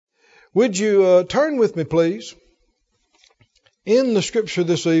Would you turn with me, please, in the scripture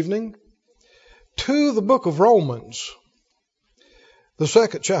this evening to the book of Romans, the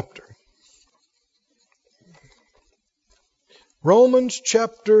 2nd chapter. Romans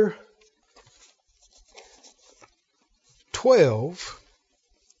chapter 12.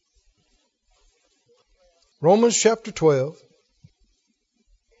 Romans chapter 12.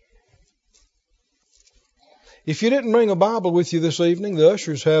 If you didn't bring a Bible with you this evening, the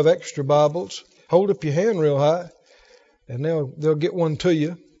ushers have extra Bibles. Hold up your hand real high, and they'll get one to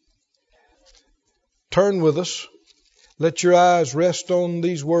you. Turn with us. Let your eyes rest on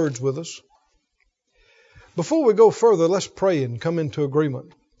these words with us. Before we go further, let's pray and come into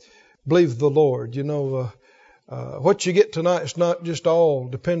agreement. Believe the Lord. You know, what you get tonight is not just all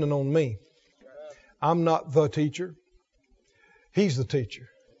dependent on me. I'm not the teacher. He's the teacher.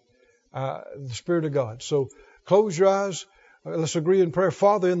 The Spirit of God. So close your eyes. Let's agree in prayer.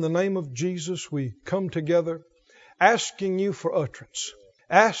 Father, in the name of Jesus, we come together asking you for utterance.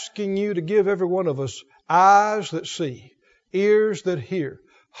 Asking you to give every one of us eyes that see, ears that hear,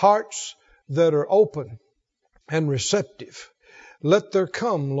 hearts that are open and receptive. Let there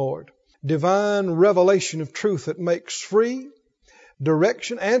come, Lord, divine revelation of truth that makes free,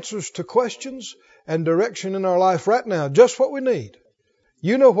 direction, answers to questions, and direction in our life right now. Just what we need.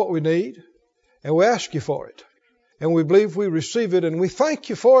 You know what we need, and we ask you for it. And we believe we receive it, and we thank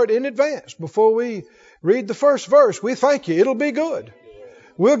you for it in advance. Before we read the first verse, we thank you. It'll be good.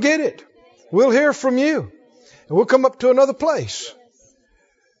 We'll get it. We'll hear from you. And we'll come up to another place.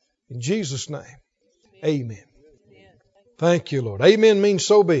 In Jesus' name, amen. Thank you, Lord. Amen means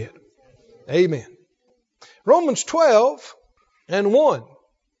so be it. Amen. Romans 12 and 1.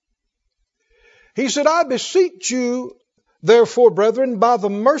 He said, I beseech you, therefore, brethren, by the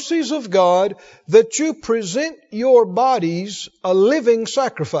mercies of God, that you present your bodies a living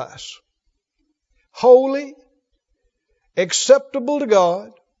sacrifice, holy, acceptable to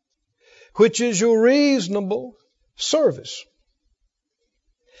God, which is your reasonable service.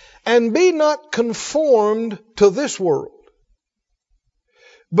 And be not conformed to this world,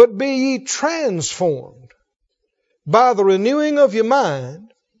 but be ye transformed by the renewing of your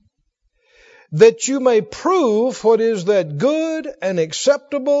mind, that you may prove what is that good and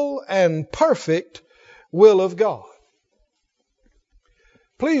acceptable and perfect will of God.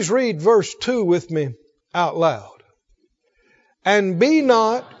 Please read verse 2 with me out loud. And be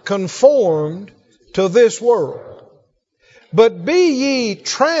not conformed to this world, but be ye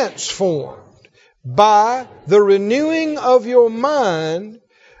transformed by the renewing of your mind,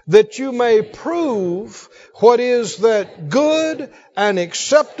 that you may prove what is that good and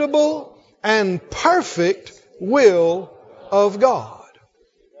acceptable and perfect will of God.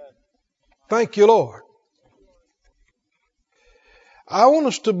 Thank you, Lord. I want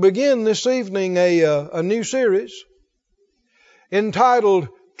us to begin this evening a new series entitled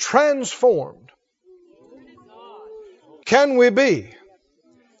Transformed. Can we be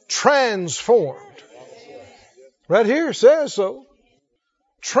transformed? Right here it says so.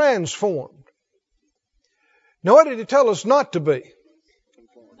 Transformed. Now what did he tell us not to be?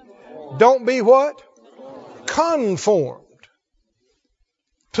 Don't be what? Conformed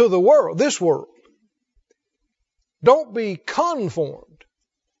to the world, this world. Don't be conformed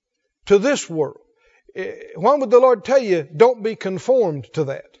to this world. Why would the Lord tell you, don't be conformed to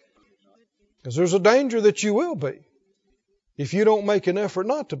that? Because there's a danger that you will be if you don't make an effort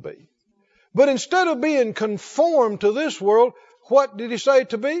not to be. But instead of being conformed to this world, what did he say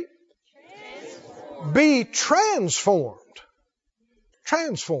to be? Transformed. Be transformed.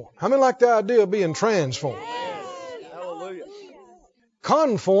 Transformed. How many like the idea of being transformed? Hallelujah.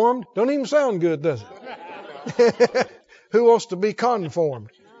 Conformed don't even sound good, does it? Who wants to be conformed?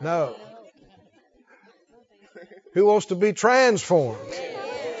 No. Who wants to be transformed?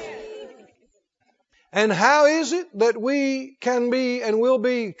 And how is it that we can be and will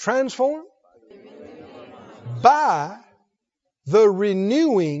be transformed? By the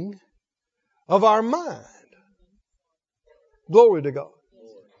renewing of our mind. Glory to God.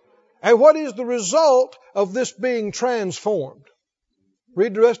 And what is the result of this being transformed?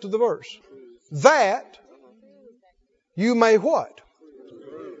 Read the rest of the verse. That you may what?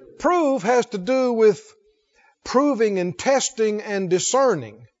 Prove has to do with proving and testing and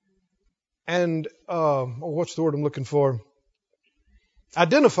discerning. And, what's the word I'm looking for?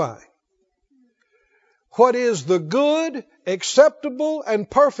 Identifying. What is the good, acceptable, and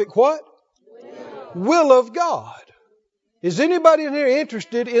perfect what? Will of God. Is anybody in here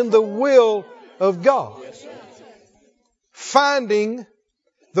interested in the will of God? Finding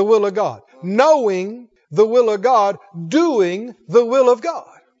the will of God. Knowing the will of God. Doing the will of God.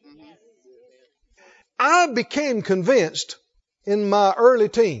 I became convinced in my early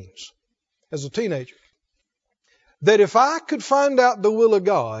teens, as a teenager, that if I could find out the will of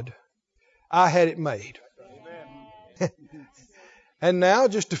God, I had it made. And now,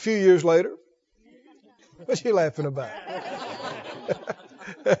 just a few years later, what's you laughing about?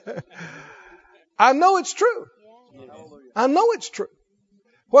 I know it's true. I know it's true.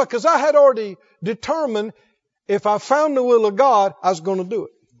 Well, because I had already determined if I found the will of God, I was going to do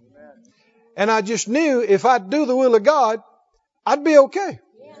it. And I just knew if I'd do the will of God, I'd be okay.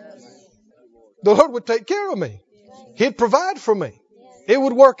 The Lord would take care of me. He'd provide for me. It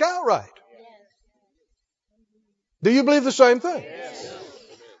would work out right. Do you believe the same thing?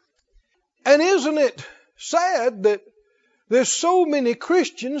 And isn't it sad that there's so many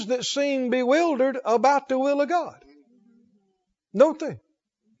Christians that seem bewildered about the will of God? Don't they?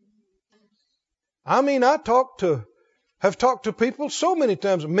 I mean, have talked to people so many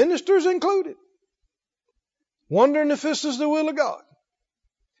times, ministers included, wondering if this is the will of God.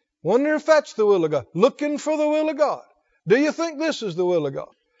 Wondering if that's the will of God. Looking for the will of God. Do you think this is the will of God?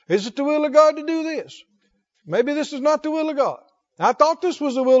 Is it the will of God to do this? Maybe this is not the will of God. I thought this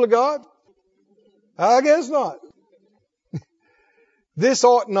was the will of God. I guess not. This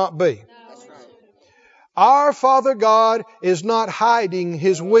ought not be. Our Father God is not hiding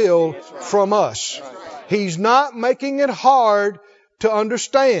His will from us. He's not making it hard to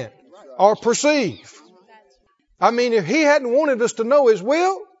understand or perceive. I mean, if He hadn't wanted us to know His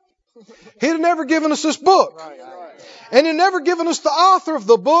will, He'd have never given us this book. And He'd never given us the author of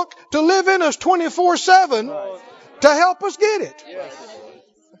the book to live in us 24/7 to help us get it.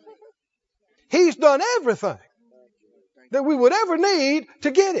 He's done everything that we would ever need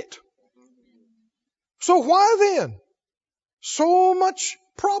to get it. So why then so much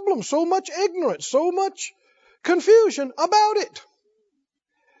problem, so much ignorance, so much confusion about it?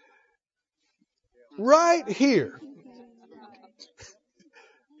 Right here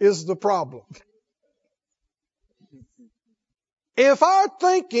is the problem. If our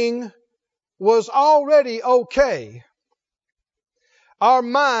thinking was already okay, our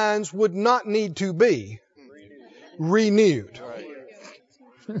minds would not need to be renewed.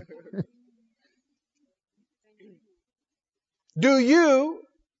 Do you,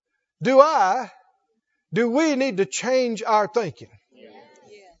 do I, do we need to change our thinking?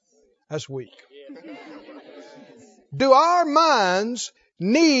 That's weak. Do our minds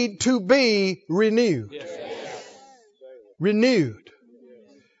need to be renewed? Renewed.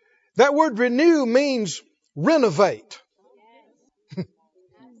 That word renew means renovate.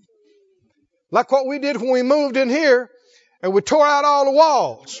 Like what we did when we moved in here and we tore out all the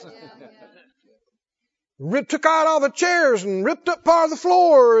walls. Took out all the chairs and ripped up part of the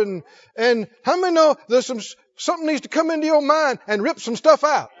floor. And how many know there's something needs to come into your mind and rip some stuff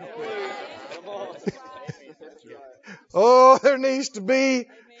out? Oh, there needs to be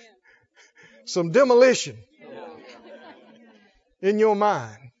some demolition in your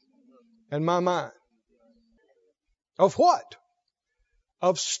mind and my mind. Of what?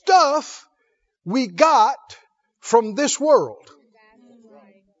 Of stuff we got from this world.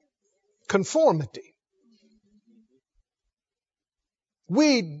 Conformity.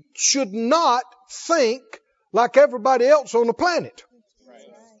 We should not think like everybody else on the planet.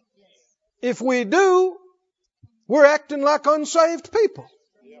 If we do, we're acting like unsaved people.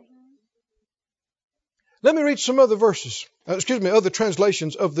 Let me read some other verses. Other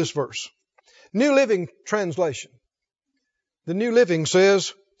translations of this verse. New Living Translation. The New Living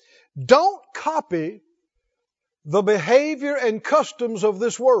says, don't copy the behavior and customs of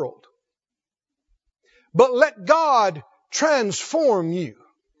this world, but let God transform you.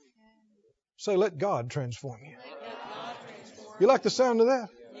 Say, let God transform you. You like the sound of that?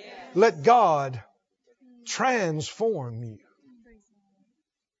 Let God transform you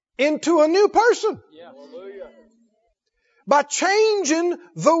into a new person by changing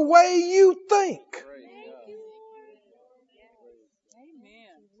the way you think.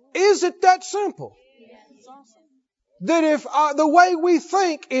 Is it that simple? That if the way we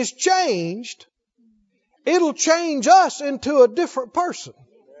think is changed, it'll change us into a different person.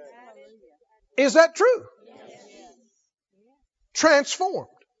 Is that true? Transformed.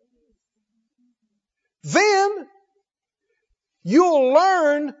 Then you'll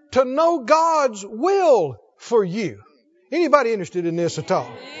learn to know God's will for you. Anybody interested in this at all?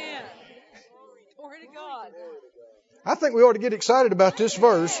 I think we ought to get excited about this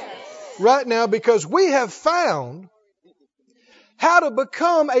verse right now because we have found how to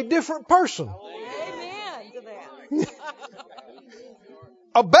become a different person. Amen to that.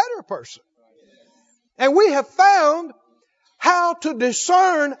 A better person. And we have found how to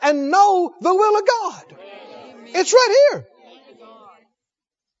discern and know the will of God. It's right here.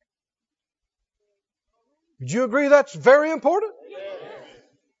 Would you agree that's very important?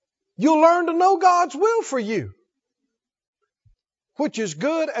 You'll learn to know God's will for you, which is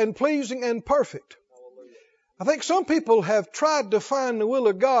good and pleasing and perfect. I think some people have tried to find the will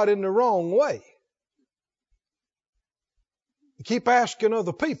of God in the wrong way. They keep asking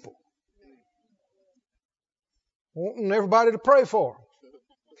other people, wanting everybody to pray for them.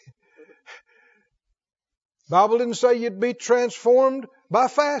 The Bible didn't say you'd be transformed by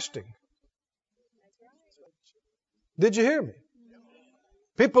fasting. Did you hear me?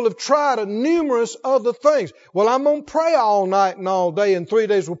 People have tried numerous other things. Well, I'm going to pray all night and all day in 3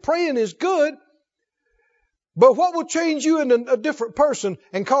 days. Well, praying is good. But what will change you into a different person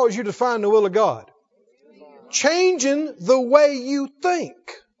and cause you to find the will of God? Changing the way you think.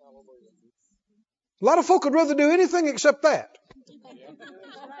 A lot of folk would rather do anything except that.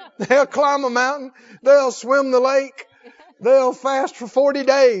 They'll climb a mountain. They'll swim the lake. They'll fast for 40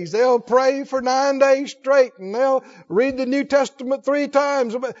 days. They'll pray for 9 days straight. And they'll read the New Testament 3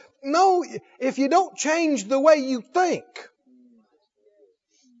 times. No, if you don't change the way you think,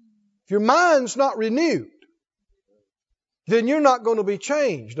 if your mind's not renewed, then you're not going to be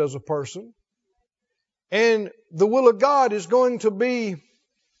changed as a person. And the will of God is going to be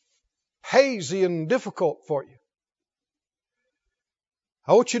hazy and difficult for you.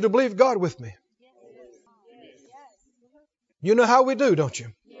 I want you to believe God with me. You know how we do, don't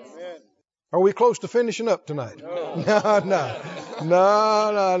you? Are we close to finishing up tonight? No.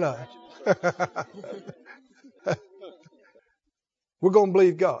 We're going to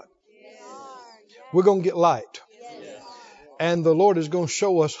believe God. We're going to get light. And the Lord is going to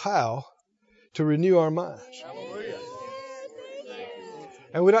show us how to renew our minds.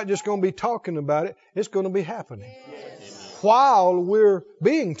 And we're not just going to be talking about it. It's going to be happening. While we're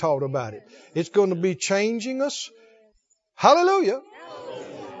being taught about it. It's going to be changing us. Hallelujah.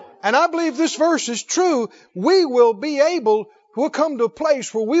 And I believe this verse is true. We'll come to a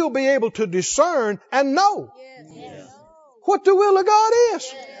place where we'll be able to discern and know what the will of God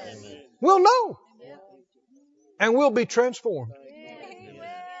is. We'll know. And we'll be transformed.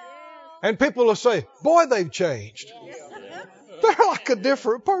 And people will say, boy, they've changed. They're like a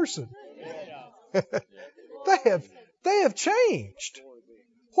different person. They have changed.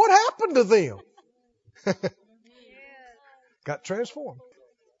 What happened to them? Got transformed.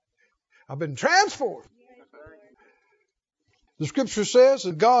 I've been transformed. The scripture says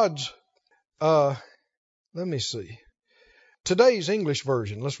that God's, let me see. Today's English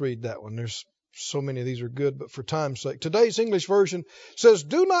version, let's read that one. There's so many of these are good, but for time's sake. Today's English version says,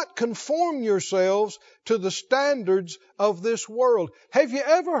 do not conform yourselves to the standards of this world. Have you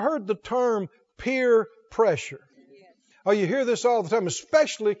ever heard the term peer pressure? Oh, you hear this all the time,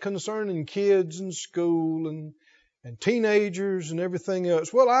 especially concerning kids in school and teenagers and everything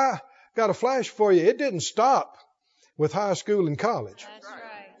else. Well, I got a flash for you. It didn't stop with high school and college. That's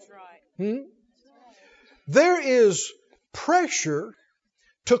right. There is pressure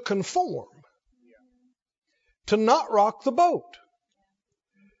to conform, to not rock the boat,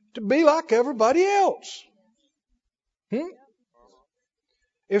 to be like everybody else.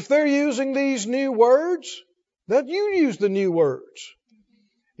 If they're using these new words, then you use the new words.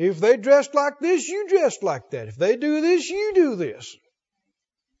 If they dressed like this, you dress like that. If they do this, you do this.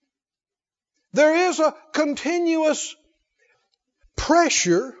 There is a continuous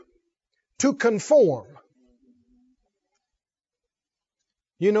pressure to conform.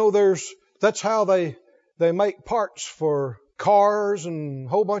 You know, that's how they make parts for cars and a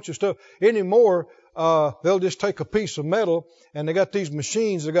whole bunch of stuff. Anymore, they'll just take a piece of metal and they got these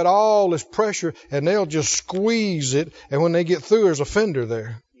machines that got all this pressure and they'll just squeeze it, and when they get through, there's a fender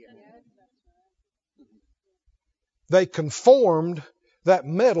there. They conformed that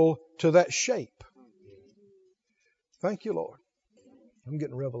metal to that shape. Thank you, Lord. I'm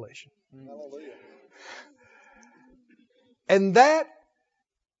getting revelation. And that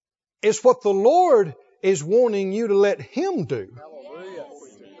is what the Lord is wanting you to let Him do.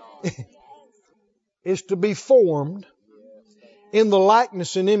 Is to be formed in the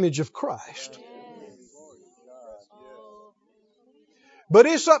likeness and image of Christ. But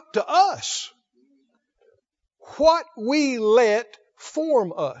it's up to us what we let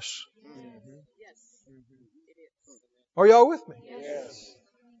form us. Are y'all with me? Yes.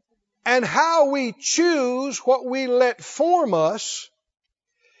 And how we choose what we let form us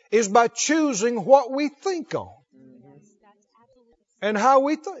is by choosing what we think on. And how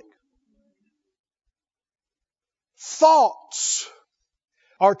we think. Thoughts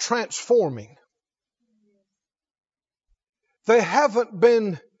are transforming. They haven't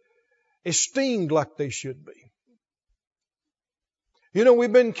been esteemed like they should be. You know,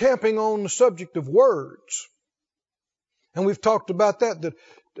 we've been camping on the subject of words. And we've talked about that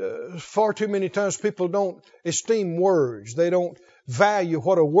far too many times people don't esteem words. They don't value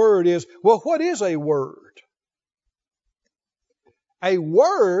what a word is. Well, what is a word? A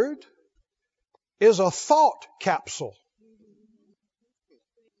word is a thought capsule.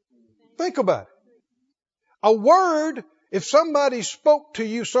 Think about it. A word, if somebody spoke to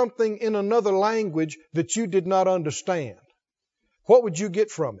you something in another language that you did not understand, what would you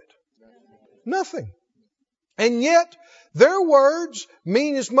get from it? Nothing. And yet, their words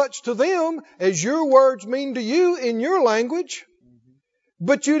mean as much to them as your words mean to you in your language.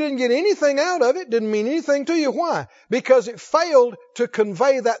 But you didn't get anything out of it, didn't mean anything to you. Why? Because it failed to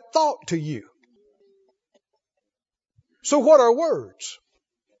convey that thought to you. So what are words?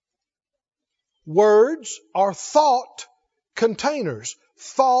 Words are thought containers,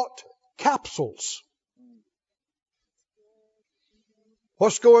 thought capsules.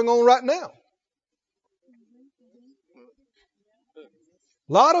 What's going on right now?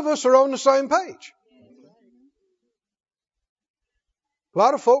 A lot of us are on the same page. A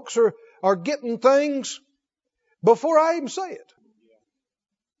lot of folks are getting things before I even say it.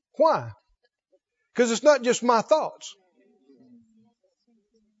 Why? Because it's not just my thoughts.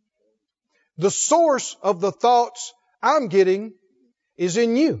 The source of the thoughts I'm getting is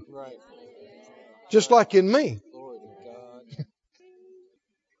in you. Just like in me.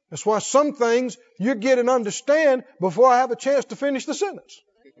 That's why some things you get and understand before I have a chance to finish the sentence.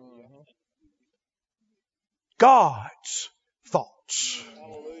 God's thoughts.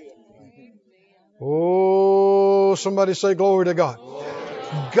 Oh, somebody say glory to God.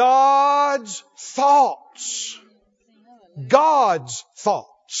 God's thoughts. God's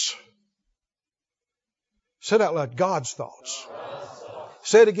thoughts. Say it out loud. God's thoughts.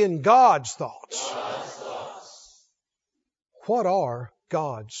 Say it again. God's thoughts. What are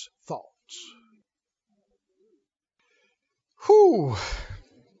God's thoughts? Whew.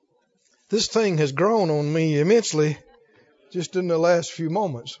 This thing has grown on me immensely just in the last few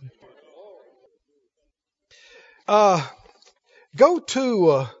moments. Go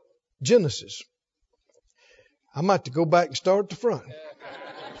to Genesis. I might have to go back and start at the front.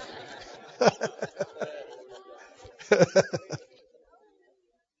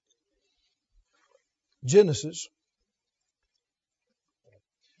 Genesis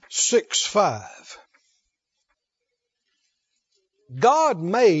 6:5. God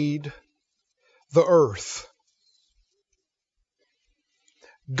made the earth.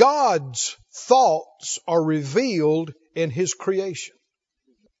 God's thoughts are revealed in His creation.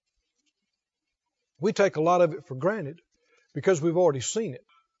 We take a lot of it for granted because we've already seen it.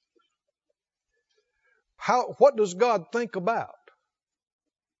 What does God think about?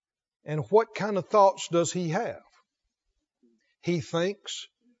 And what kind of thoughts does He have? He thinks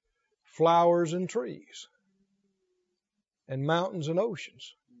flowers and trees and mountains and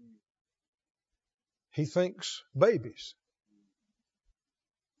oceans. He thinks babies.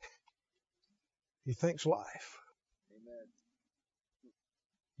 He thinks life.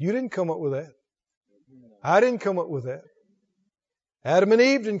 You didn't come up with that. I didn't come up with that. Adam and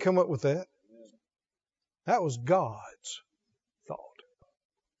Eve didn't come up with that. That was God's thought.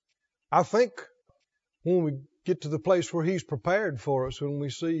 I think when we get to the place where He's prepared for us, when we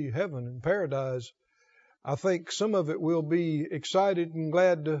see heaven and paradise, I think some of it we'll be excited and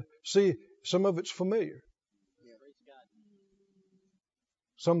glad to see. Some of it's familiar.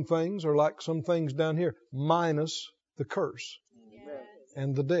 Some things are like some things down here, minus the curse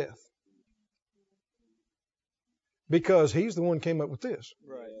and the death. Because He's the one who came up with this.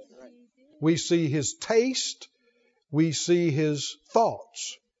 We see His taste. We see His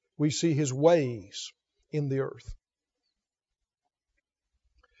thoughts. We see His ways in the earth.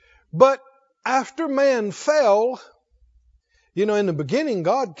 But after man fell, you know, in the beginning,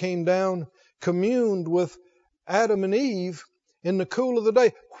 God came down, communed with Adam and Eve in the cool of the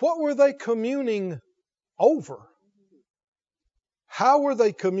day. What were they communing over? How were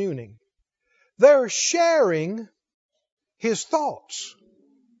they communing? They're sharing His thoughts.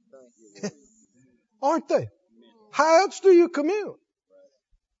 Aren't they? How else do you commune?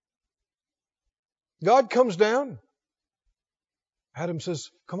 God comes down. Adam says,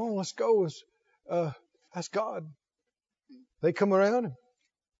 come on, let's go. That's God. They come around.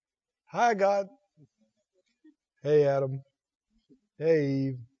 Hi, God. Hey, Adam. Hey,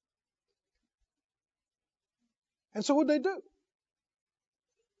 Eve. And so what'd they do?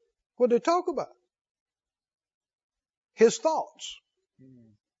 What'd they talk about? His thoughts.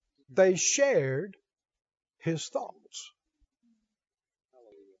 They shared His thoughts.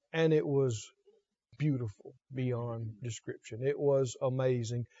 And it was beautiful beyond description. It was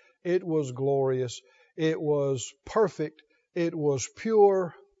amazing. It was glorious. It was perfect. It was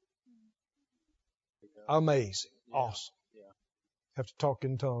pure. Amazing. Awesome. Have to talk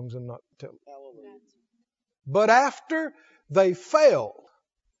in tongues and not tell. But after they fell,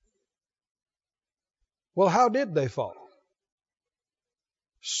 well, how did they fall?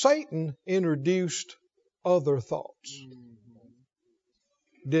 Satan introduced other thoughts,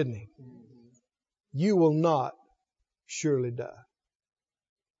 didn't he? You will not surely die.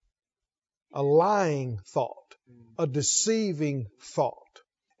 A lying thought, a deceiving thought.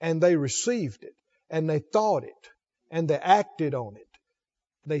 And they received it, and they thought it, and they acted on it.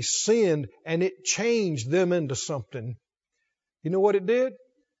 They sinned, and it changed them into something. You know what it did?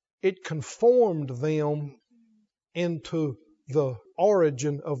 It conformed them into the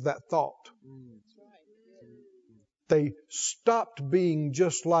origin of that thought. They stopped being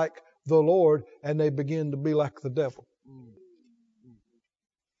just like the Lord, and they began to be like the devil.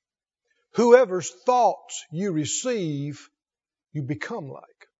 Whoever's thoughts you receive, you become like.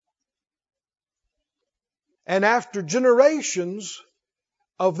 And after generations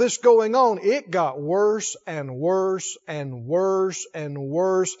of this going on, it got worse and worse and worse and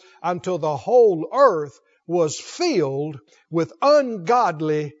worse until the whole earth was filled with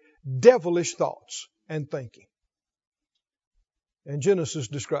ungodly, devilish thoughts and thinking. And Genesis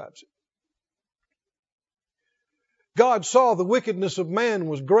describes it. God saw the wickedness of man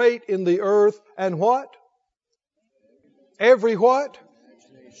was great in the earth, and what? Every what?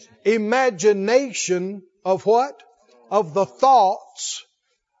 Imagination of what? Of the thoughts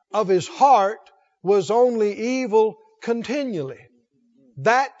of his heart was only evil continually.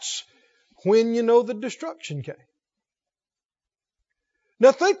 That's when you know the destruction came.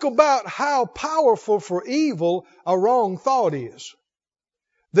 Now think about how powerful for evil a wrong thought is.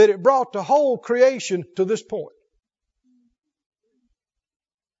 That it brought the whole creation to this point.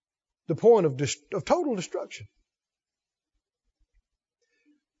 The point of total destruction.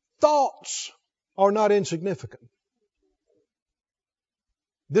 Thoughts are not insignificant.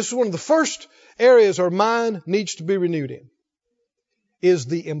 This is one of the first areas our mind needs to be renewed in. Is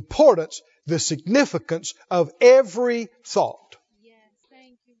the importance, the significance of every thought. Yes,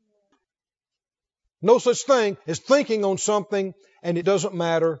 thank you, Lord. No such thing as thinking on something and it doesn't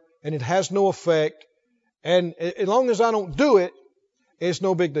matter and it has no effect. And as long as I don't do it, it's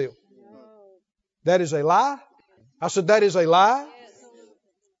no big deal. No. That is a lie. I said that is a lie. Yes.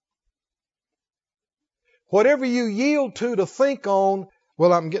 Whatever you yield to think on,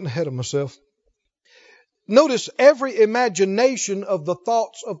 well, I'm getting ahead of myself. Notice every imagination of the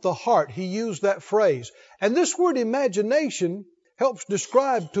thoughts of the heart. He used that phrase. And this word imagination helps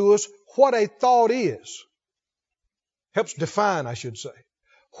describe to us what a thought is. Helps define, I should say.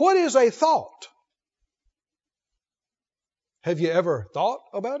 What is a thought? Have you ever thought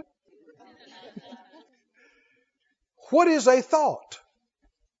about it? What is a thought?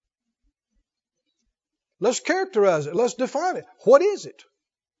 Let's characterize it. Let's define it. What is it?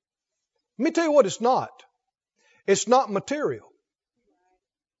 Let me tell you what it's not. It's not material.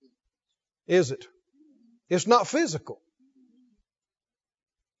 Is it? It's not physical.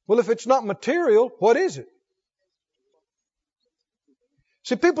 Well, if it's not material, what is it?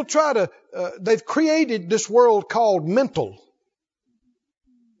 See, people try to, they've created this world called mental.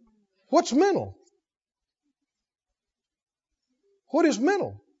 What's mental? What is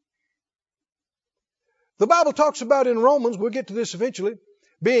mental? The Bible talks about in Romans, we'll get to this eventually,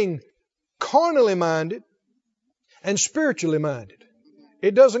 being carnally minded and spiritually minded.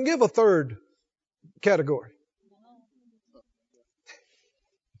 It doesn't give a third category.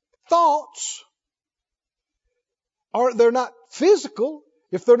 Thoughts they're not physical.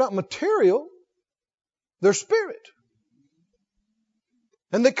 If they're not material, they're spirit.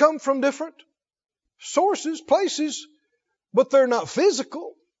 And they come from different sources, places, but they're not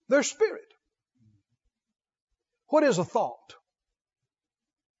physical. They're spirit. What is a thought?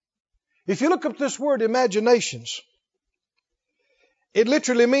 If you look up this word imaginations, it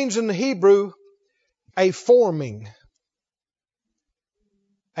literally means in the Hebrew a forming.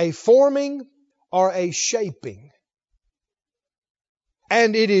 A forming or a shaping.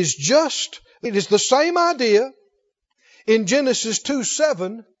 And it is the same idea in Genesis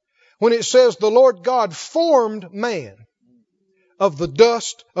 2:7 when it says the Lord God formed man of the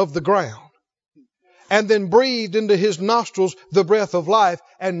dust of the ground and then breathed into his nostrils the breath of life,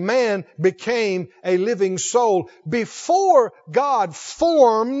 and man became a living soul. Before God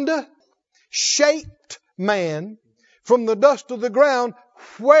formed, shaped man from the dust of the ground,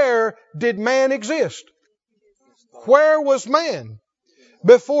 where did man exist? Where was man?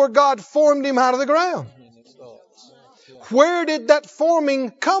 before God formed him out of the ground. Where did that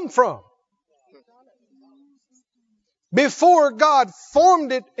forming come from? Before God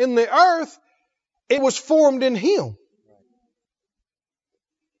formed it in the earth, it was formed in him.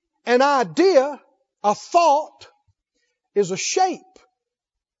 An idea, a thought, is a shape.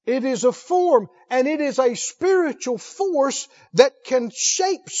 It is a form, and it is a spiritual force that can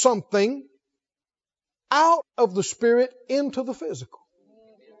shape something out of the spirit into the physical.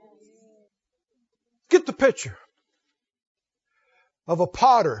 Get the picture of a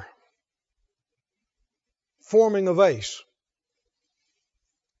potter forming a vase.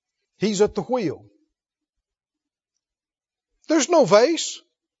 He's at the wheel. There's no vase,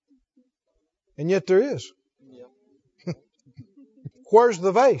 and yet there is. Where's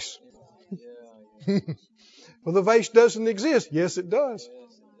the vase? Well, the vase doesn't exist. Yes, it does.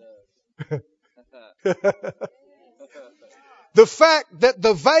 The fact that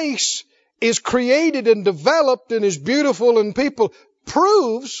the vase is created and developed and is beautiful and people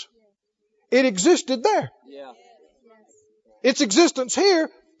proves it existed there. Its existence here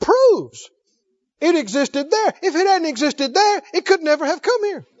proves it existed there. If it hadn't existed there, it could never have come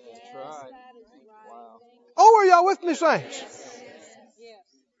here. Oh, are y'all with me, saints?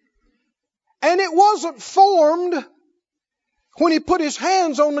 And it wasn't formed when he put his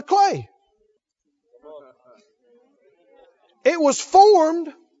hands on the clay. It was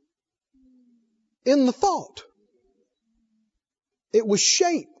formed in the thought. It was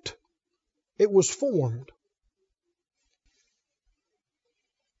shaped. It was formed.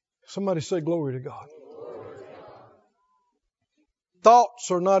 Somebody say glory to God. Thoughts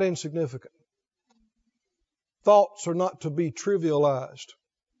are not insignificant. Thoughts are not to be trivialized.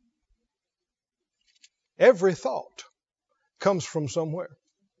 Every thought comes from somewhere.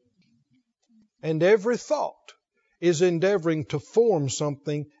 And every thought is endeavoring to form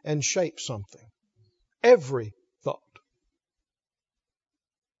something and shape something. Every thought.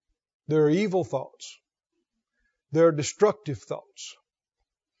 There are evil thoughts. There are destructive thoughts.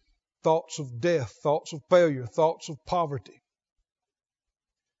 Thoughts of death, thoughts of failure, thoughts of poverty.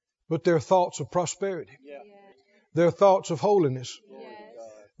 But there are thoughts of prosperity. There are thoughts of holiness.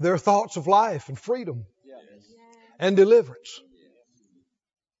 There are thoughts of life and freedom and deliverance.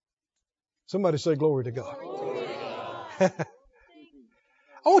 Somebody say glory to God.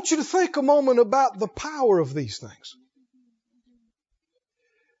 I want you to think a moment about the power of these things.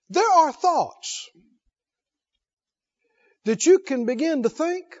 There are thoughts that you can begin to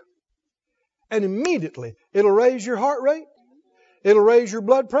think, and immediately it'll raise your heart rate. It'll raise your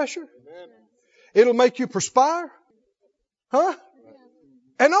blood pressure. It'll make you perspire. Huh?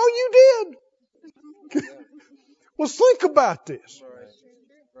 And all you did was think about this.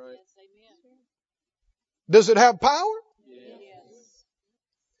 Does it have power?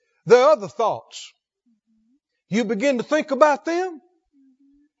 There are other thoughts. You begin to think about them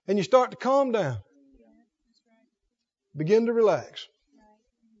and you start to calm down. Begin to relax.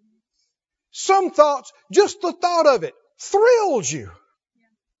 Some thoughts, just the thought of it thrills you.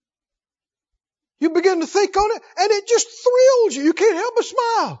 You begin to think on it and it just thrills you. You can't help but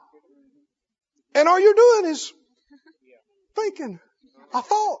smile. And all you're doing is thinking, I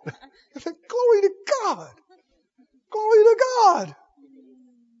thought. Glory to God. Glory to God.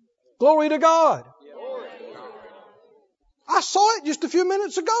 Glory to God. I saw it just a few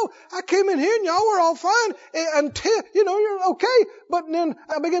minutes ago. I came in here and y'all were all fine until, you're okay. But then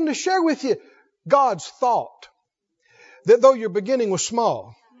I began to share with you God's thought that though your beginning was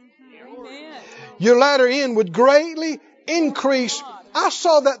small, your latter end would greatly increase. I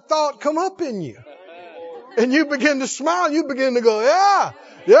saw that thought come up in you. And you begin to smile. You begin to go,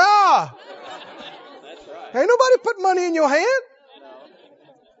 yeah. Ain't nobody put money in your hand.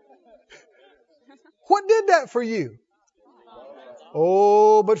 What did that for you?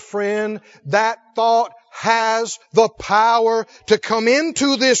 Oh, but friend, that thought has the power to come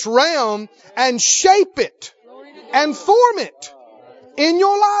into this realm and shape it and form it in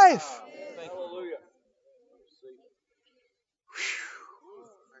your life.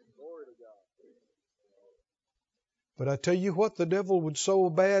 But I tell you what, the devil would sow a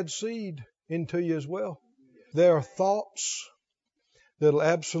bad seed into you as well. There are thoughts that'll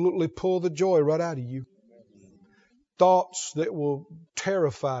absolutely pull the joy right out of you. Thoughts that will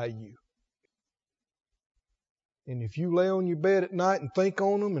terrify you. And if you lay on your bed at night and think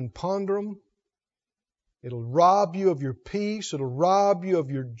on them and ponder them, it'll rob you of your peace. It'll rob you of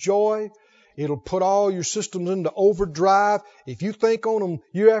your joy. It'll put all your systems into overdrive. If you think on them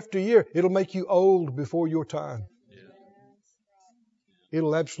year after year, it'll make you old before your time.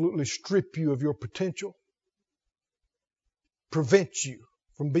 It'll absolutely strip you of your potential. Prevent you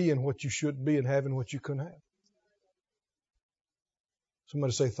from being what you should be and having what you couldn't have.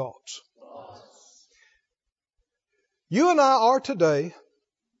 Somebody say thoughts. You and I are today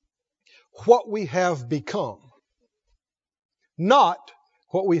what we have become, not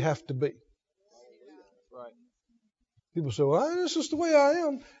what we have to be. Right. People say, well, this is the way I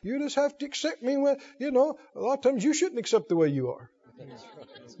am. You just have to accept me. A lot of times you shouldn't accept the way you are.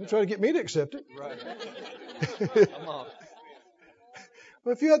 You try to get me to accept it. Right. Come on.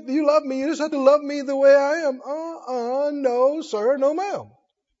 Well, if you love me, you just have to love me the way I am. No, sir, no, ma'am.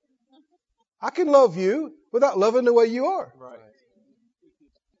 I can love you without loving the way you are. Right.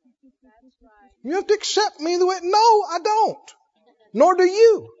 You have to accept me the way. No, I don't. Nor do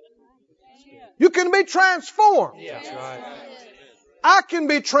you. You can be transformed. Yeah. That's right. I can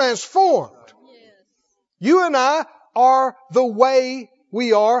be transformed. You and I are the way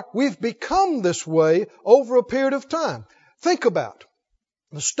we are. We've become this way over a period of time. Think about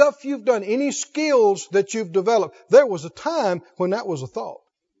the stuff you've done, any skills that you've developed. There was a time when that was a thought.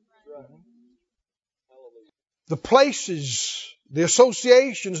 The places, the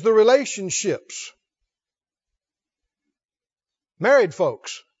associations, the relationships. Married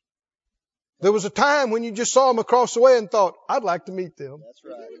folks. There was a time when you just saw them across the way and thought, I'd like to meet them. That's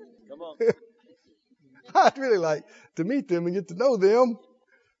right. Come on. I'd really like to meet them and get to know them.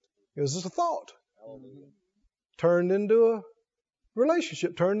 It was just a thought. Turned into a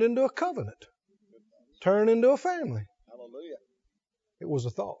relationship, turned into a covenant, turned into a family. Hallelujah. It was a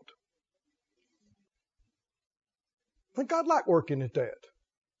thought. I think I'd like working at that.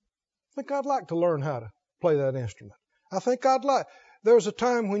 I think I'd like to learn how to play that instrument. I think I'd like. There was a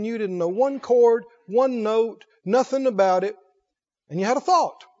time when you didn't know one chord, one note, nothing about it, and you had a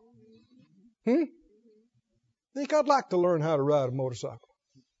thought. I think I'd like to learn how to ride a motorcycle.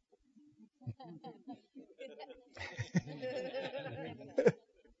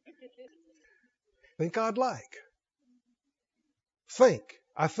 Think I'd like. Think.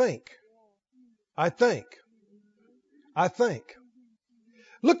 I think. I think. I think.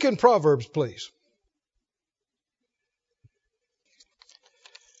 Look in Proverbs, please.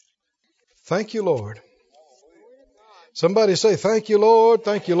 Thank you, Lord. Somebody say, thank you, Lord.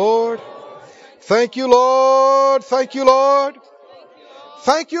 Thank you, Lord. Thank you, Lord. Thank you, Lord.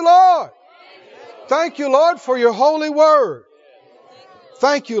 Thank you, Lord. Thank you, Lord, for your holy word.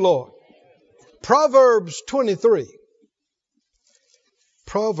 Thank you, Lord. Proverbs 23.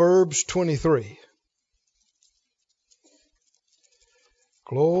 Proverbs 23.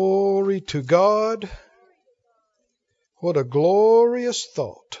 Glory to God. What a glorious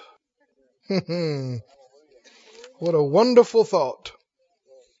thought. What a wonderful thought.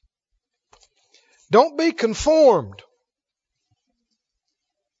 Don't be conformed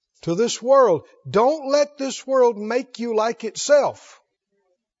to this world. Don't let this world make you like itself.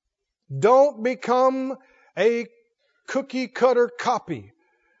 Don't become a cookie cutter copy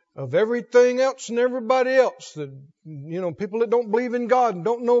of everything else and everybody else. People that don't believe in God and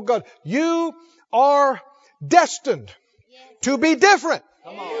don't know God. You are destined to be different.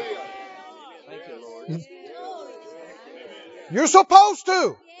 Come on. Thank you, Lord. You're supposed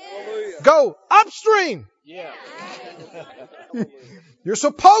to go upstream. Yeah. You're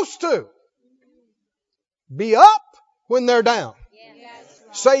supposed to be up when they're down.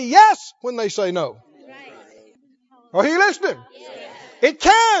 Say yes when they say no. Are you listening? It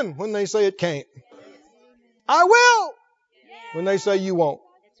can when they say it can't. I will when they say you won't.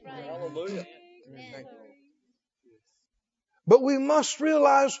 Hallelujah. But we must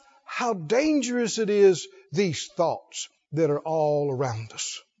realize how dangerous it is, these thoughts that are all around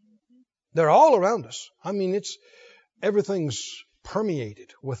us. They're all around us. I mean, everything's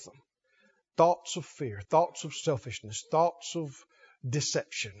permeated with them. Thoughts of fear, thoughts of selfishness, thoughts of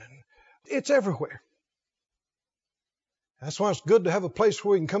deception. And it's everywhere. That's why it's good to have a place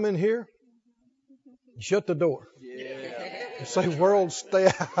where we can come in here and shut the door. And say, world, stay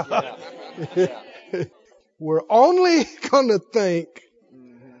out. We're only going to think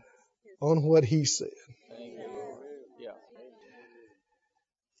on what He said.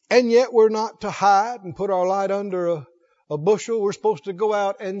 And yet we're not to hide and put our light under a bushel. We're supposed to go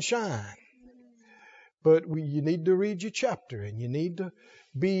out and shine. But you need to read your chapter, and you need to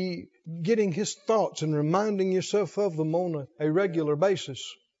be getting His thoughts and reminding yourself of them on a regular basis.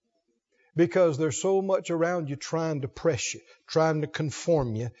 Because there's so much around you trying to press you, trying to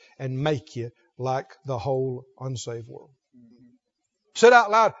conform you and make you like the whole unsaved world. Say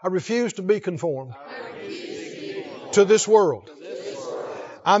out loud, I refuse to be conformed to this world.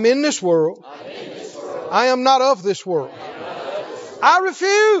 I'm in this world. I am not of this world. I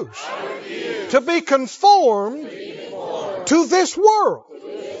refuse to be conformed to this world.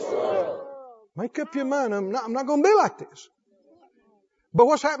 Make up your mind. I'm not going to be like this. But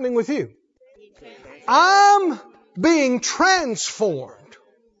what's happening with you? I'm being transformed.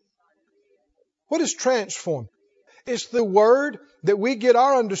 What is transformed? It's the word that we get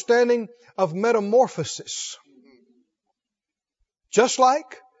our understanding of metamorphosis. Just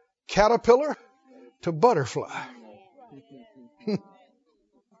like caterpillar to butterfly.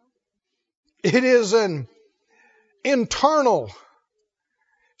 It is an internal,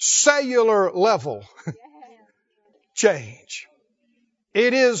 cellular level change.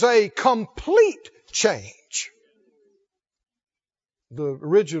 It is a complete change. The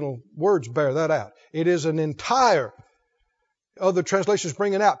original words bear that out. It is an entire, other translations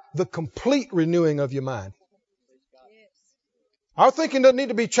bring it out, the complete renewing of your mind. Our thinking doesn't need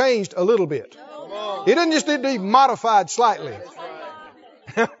to be changed a little bit. It doesn't just need to be modified slightly.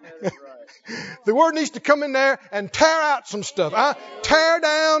 The Word needs to come in there and tear out some stuff. Tear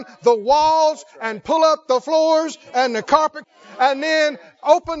down the walls and pull up the floors and the carpet and then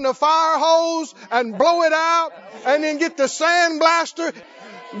open the fire hose and blow it out and then get the sand blaster.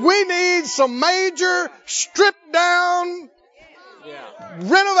 We need some major stripped down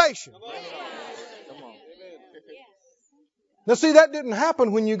renovation. Now see, that didn't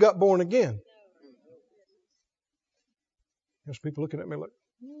happen when you got born again. There's people looking at me like,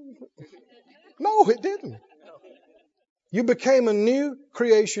 no, it didn't. You became a new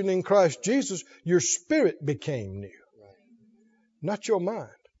creation in Christ Jesus. Your spirit became new, not your mind.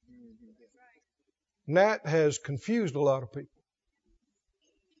 And that has confused a lot of people.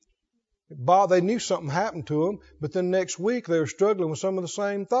 They knew something happened to them, but then next week they were struggling with some of the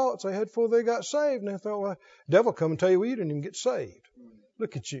same thoughts they had before they got saved. And they thought, well, the devil come and tell you, well, you didn't even get saved.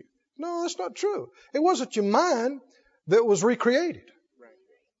 Look at you. No, that's not true. It wasn't your mind that was recreated.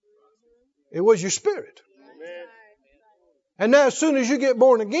 It was your spirit. And now as soon as you get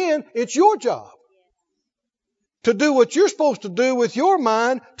born again, it's your job to do what you're supposed to do with your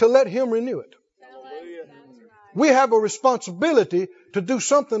mind to let Him renew it. We have a responsibility to do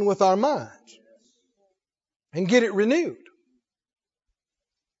something with our minds and get it renewed.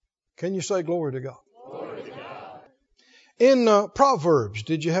 Can you say glory to God? Glory to God. In Proverbs,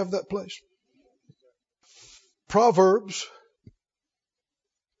 did you have that place? Proverbs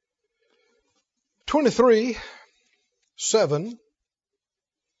 23:7.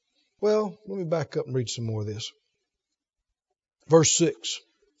 Well, let me back up and read some more of this. Verse 6.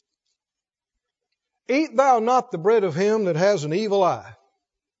 Eat thou not the bread of him that has an evil eye,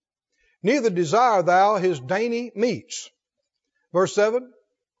 neither desire thou his dainty meats. Verse 7.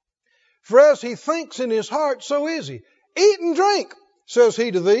 For as he thinks in his heart, so is he. Eat and drink, says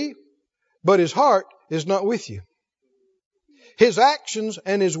he to thee, but his heart is not with you. His actions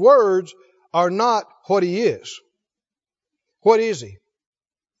and his words are not what he is. What is he?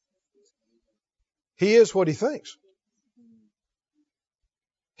 He is what he thinks.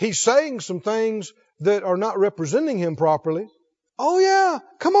 He's saying some things that are not representing him properly. Oh yeah,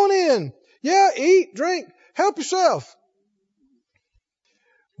 come on in. Yeah, eat, drink, help yourself.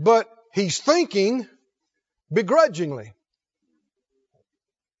 But he's thinking begrudgingly.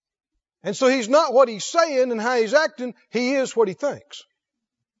 And so he's not what he's saying and how he's acting. He is what he thinks.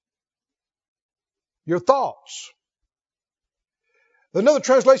 Your thoughts. Another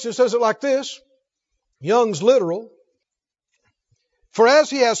translation says it like this. Young's literal. For as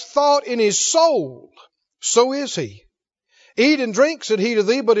he has thought in his soul, so is he. Eat and drink, said he to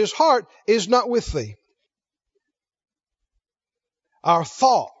thee, but his heart is not with thee. Our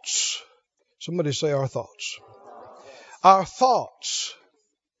thoughts. Somebody say our thoughts. Our thoughts.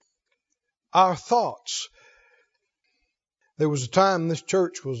 Our thoughts. There was a time this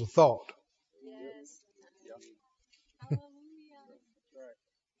church was a thought.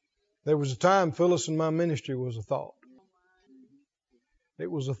 There was a time Phyllis and my ministry was a thought.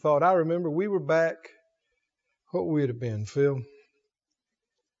 It was a thought. I remember we were back, what would it have been, Phil?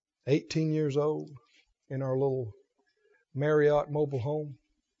 18 years old in our little Marriott mobile home.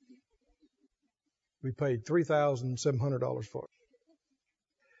 We paid $3,700 for it.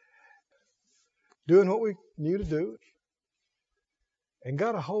 Doing what we knew to do and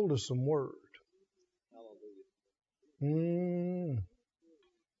got a hold of some word.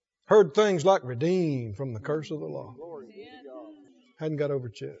 Heard things like redeemed from the curse of the law. Hadn't got over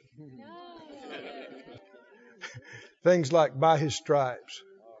it yet. Things like by his stripes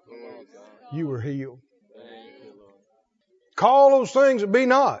you were healed. Call those things that be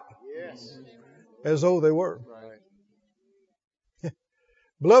not as though they were.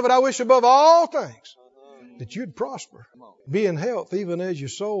 Beloved, I wish above all things that you'd prosper, be in health even as your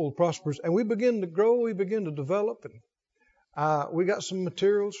soul prospers. And we begin to grow, we begin to develop. And We got some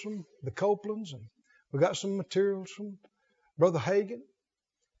materials from the Copelands, and we got some materials from Brother Hagin.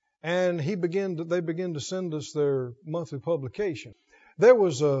 And they began to send us their monthly publication. There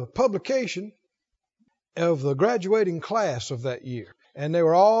was a publication of the graduating class of that year, and they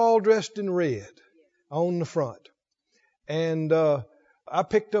were all dressed in red on the front. And I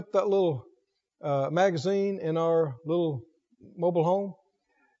picked up that little magazine in our little mobile home.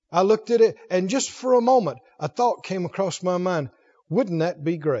 I looked at it, and just for a moment, a thought came across my mind. Wouldn't that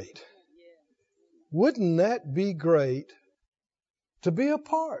be great? Wouldn't that be great to be a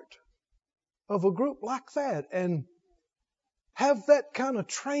part of a group like that and have that kind of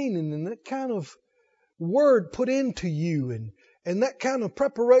training and that kind of word put into you and that kind of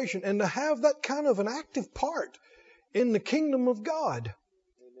preparation, and to have that kind of an active part in the kingdom of God?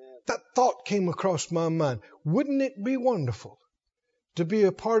 That thought came across my mind. Wouldn't it be wonderful to be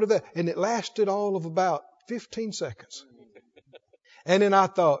a part of that? And it lasted all of about 15 seconds. And then I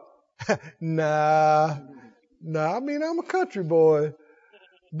thought, nah, I mean, I'm a country boy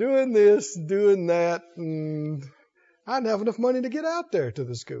doing this, doing that, and I didn't have enough money to get out there to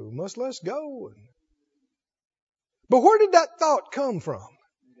the school, much less go. But where did that thought come from?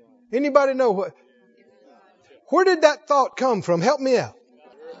 Anybody know what? Where did that thought come from? Help me out.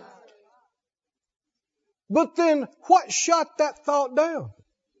 But then what shot that thought down?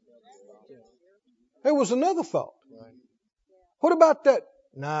 There was another thought. What about that?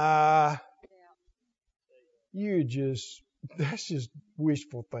 Nah, that's just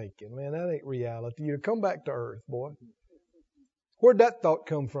wishful thinking, man. That ain't reality. You come back to earth, boy. Where'd that thought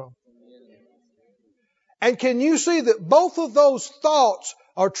come from? And can you see that both of those thoughts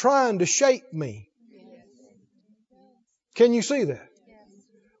are trying to shape me? Can you see that?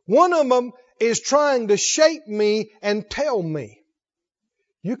 One of them is trying to shape me and tell me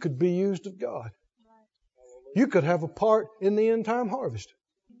you could be used of God. You could have a part in the end time harvest.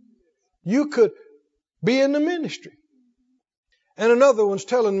 You could be in the ministry. And another one's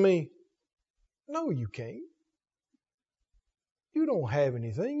telling me, no, you can't. You don't have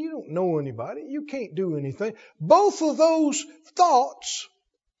anything. You don't know anybody. You can't do anything. Both of those thoughts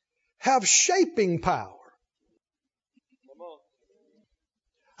have shaping power.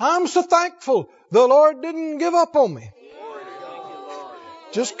 I'm so thankful the Lord didn't give up on me.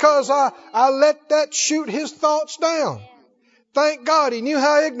 Just because I let that shoot His thoughts down. Thank God He knew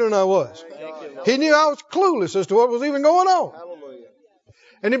how ignorant I was. He knew I was clueless as to what was even going on.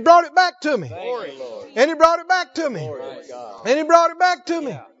 And He brought it back to me. And He brought it back to me. And He brought it back to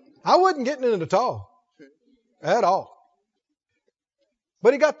me. I wasn't getting in it at all. At all.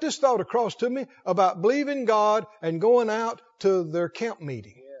 But He got this thought across to me about believing God and going out to their camp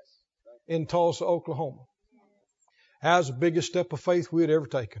meeting in Tulsa, Oklahoma. That was the biggest step of faith we had ever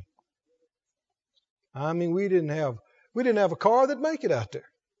taken. I mean, we didn't have a car that'd make it out there.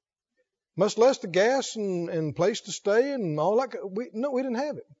 Much less the gas and place to stay and all that. We didn't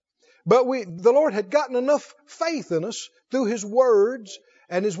have it. But the Lord had gotten enough faith in us through His words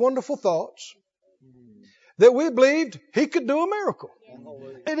and His wonderful thoughts that we believed He could do a miracle.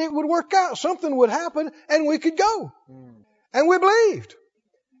 And it would work out. Something would happen and we could go. And we believed.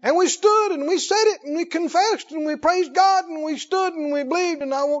 And we stood and we said it and we confessed and we praised God and we stood and we believed,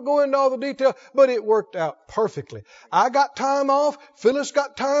 and I won't go into all the detail, but it worked out perfectly. I got time off. Phyllis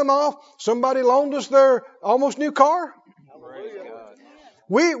got time off. Somebody loaned us their almost new car.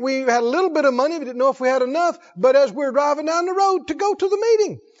 We had a little bit of money. We didn't know if we had enough, but as we were driving down the road to go to the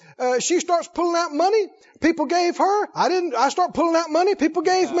meeting, she starts pulling out money. People gave her. I start pulling out money. People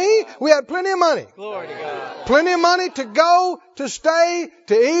gave me. We had plenty of money. Glory to God. Plenty of money to go, to stay,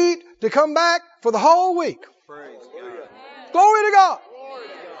 to eat, to come back for the whole week. Praise God. Glory to God.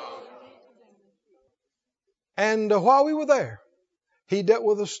 And while we were there, He dealt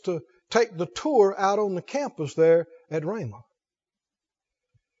with us to take the tour out on the campus there at Rhema.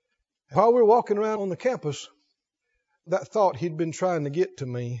 While we were walking around on the campus, that thought He'd been trying to get to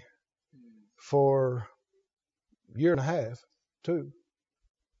me for a year and a half, 2,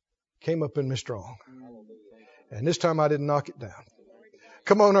 came up in me strong. And this time I didn't knock it down.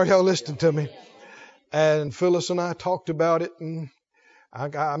 Come on, are y'all listening to me? And Phyllis and I talked about it, and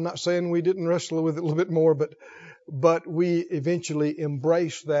I'm not saying we didn't wrestle with it a little bit more, but we eventually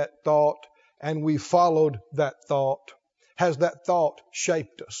embraced that thought and we followed that thought. Has that thought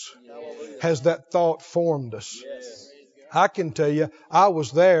shaped us? Has that thought formed us? I can tell you, I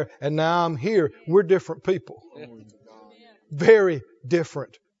was there and now I'm here. We're different people. Very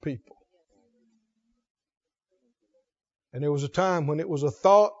different people. And there was a time when it was a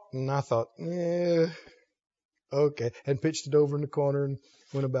thought and I thought, okay, and pitched it over in the corner and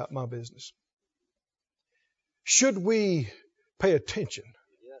went about my business. should we pay attention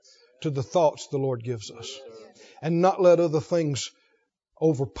to the thoughts the Lord gives us and not let other things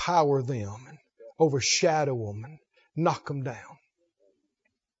overpower them and overshadow them and knock them down.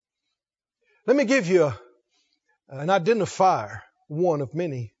 Let me give you an identifier, one of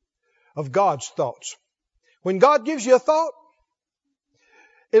many, of God's thoughts. When God gives you a thought,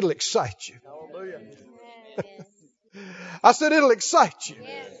 it'll excite you. I said it'll excite you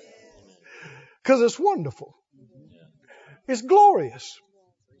because it's wonderful. It's glorious.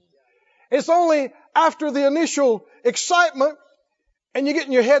 It's only after the initial excitement and you get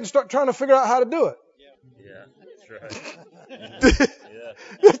in your head and start trying to figure out how to do it. Yeah, that's right.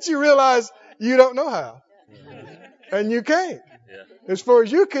 That you realize you don't know how. And you can't. Yeah. As far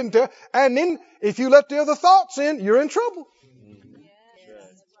as you can tell. And then if you let the other thoughts in, you're in trouble.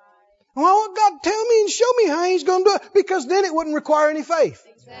 Well, God, tell me and show me how He's going to do it. Because then it wouldn't require any faith.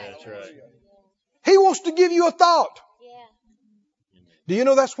 That's right. He wants to give you a thought. Do you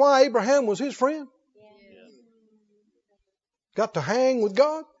know that's why Abraham was his friend? Got to hang with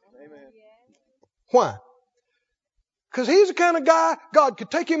God? Why? Because he's the kind of guy God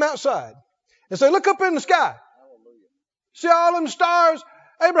could take him outside and say, look up in the sky. See all them stars,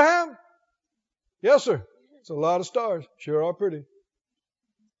 Abraham? Yes, sir. It's a lot of stars. Sure are pretty.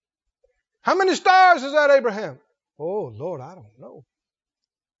 How many stars is that, Abraham? Oh, Lord, I don't know.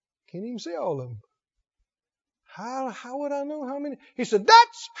 Can't even see all of them. How would I know how many? He said,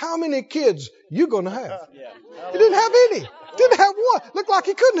 that's how many kids you're going to have. He didn't have any. Didn't have one. Looked like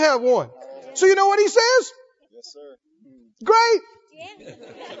he couldn't have one. So you know what he says? Yes, sir. Great.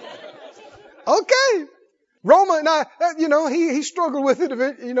 Okay. Roman, he struggled with it,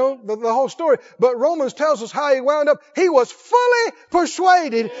 the whole story. But Romans tells us how he wound up. He was fully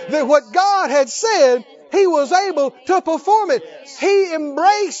persuaded that what God had said, he was able to perform it. He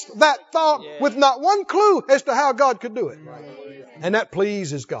embraced that thought with not one clue as to how God could do it. And that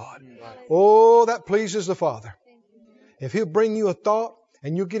pleases God. Oh, that pleases the Father. If He'll bring you a thought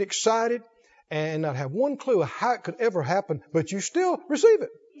and you get excited and not have one clue how it could ever happen, but you still receive it.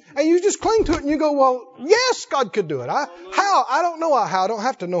 And you just cling to it and you go, well, yes, God could do it. How? I don't know how. I don't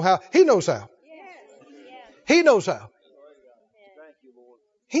have to know how. He knows how. He knows how.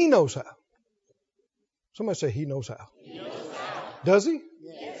 He knows how. Somebody say He knows how. Does He?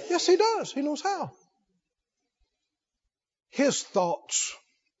 Yes, He does. He knows how. His thoughts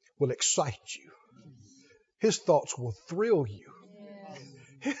will excite you. His thoughts will thrill you.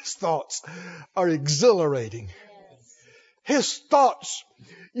 His thoughts are exhilarating. His thoughts,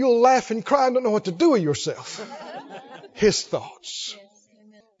 you'll laugh and cry and don't know what to do with yourself. His thoughts.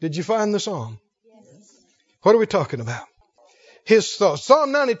 Did you find the psalm? What are we talking about? His thoughts.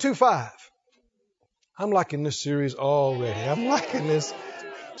 Psalm 92:5. I'm liking this series already. I'm liking this.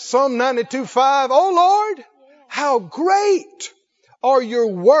 Psalm 92:5. Oh Lord, how great are your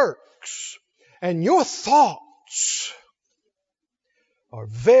works, and your thoughts are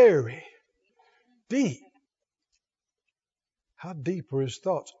very deep. How deep are His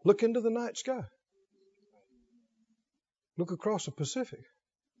thoughts? Look into the night sky. Look across the Pacific,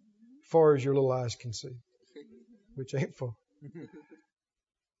 far as your little eyes can see, which ain't far.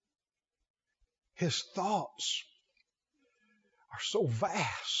 His thoughts are so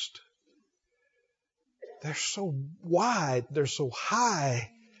vast. They're so wide. They're so high.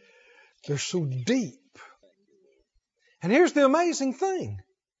 They're so deep. And here's the amazing thing.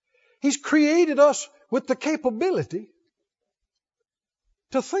 He's created us with the capability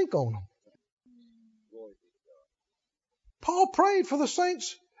to think on them. Paul prayed for the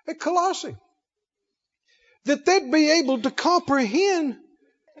saints at Colossae that they'd be able to comprehend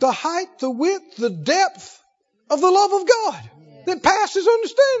the height, the width, the depth of the love of God that passes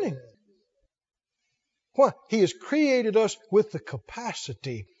understanding. Why? He has created us with the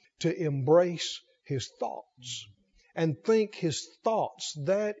capacity to embrace His thoughts and think His thoughts.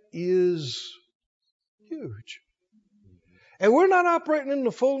 That is huge. And we're not operating in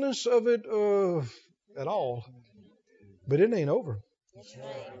the fullness of it at all. But it ain't over.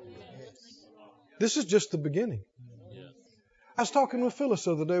 This is just the beginning. I was talking with Phyllis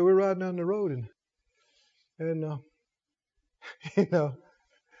the other day. We were riding down the road and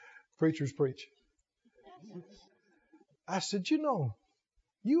preachers preach. I said,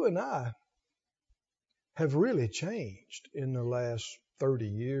 you and I have really changed in the last 30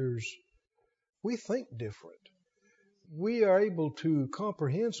 years. We think different. We are able to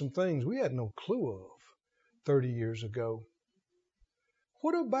comprehend some things we had no clue of 30 years ago.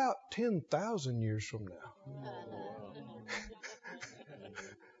 What about 10,000 years from now?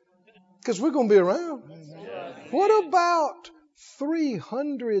 Because we're going to be around. What about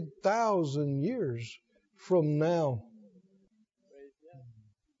 300,000 years from now,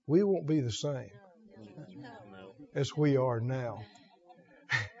 we won't be the same as we are now.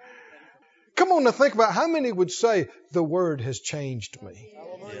 Come on, now think about how many would say the Word has changed me.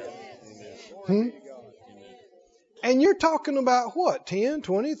 And you're talking about what? 10,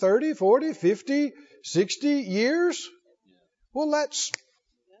 20, 30, 40, 50, 60 years? Well, that's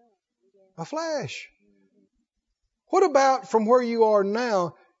a flash. What about from where you are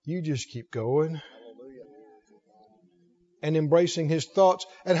now, you just keep going and embracing His thoughts?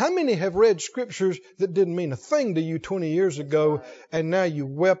 And how many have read scriptures that didn't mean a thing to you 20 years ago, and now you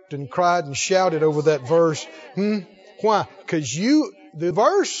wept and cried and shouted over that verse? Why? Because the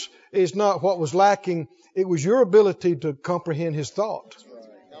verse is not what was lacking. It was your ability to comprehend His thought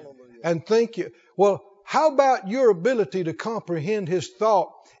and think. Well, how about your ability to comprehend His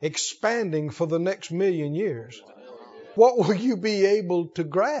thought expanding for the next million years? What will you be able to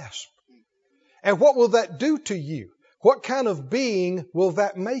grasp? And what will that do to you? What kind of being will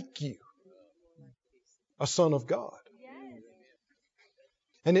that make you? A son of God.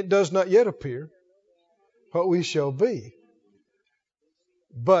 And it does not yet appear what we shall be.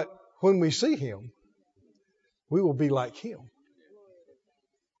 But when we see Him, we will be like Him.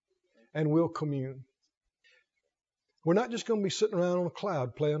 And we'll commune. We're not just going to be sitting around on a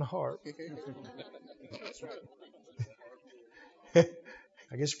cloud playing a harp.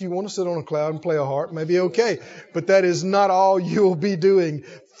 I guess if you want to sit on a cloud and play a harp, maybe okay. But that is not all you'll be doing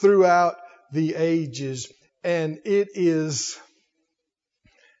throughout the ages. And it is...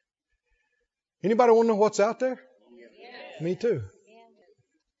 Anybody want to know what's out there? Yeah. Me too.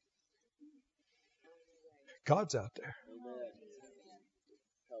 God's out there.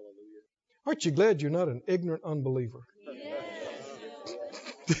 Aren't you glad you're not an ignorant unbeliever?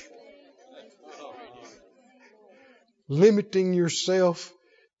 Limiting yourself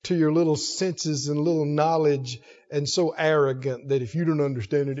to your little senses and little knowledge, and so arrogant that if you don't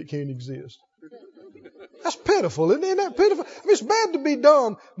understand it, it can't exist. That's pitiful. Isn't that pitiful? I mean, it's bad to be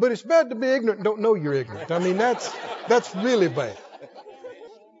dumb, but it's bad to be ignorant and don't know you're ignorant. I mean, that's really bad.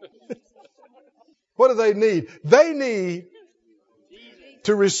 What do they need? They need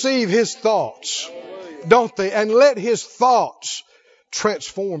to receive His thoughts, don't they? And let His thoughts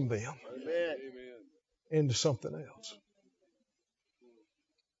transform them into something else.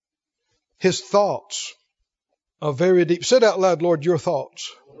 His thoughts are very deep. Say it out loud, Lord, your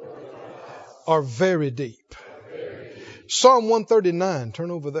thoughts are very deep. Psalm 139, turn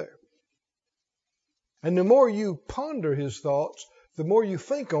over there. And the more you ponder His thoughts, the more you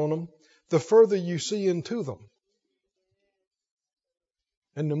think on them, the further you see into them.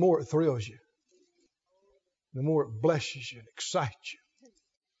 And the more it thrills you. The more it blesses you and excites you.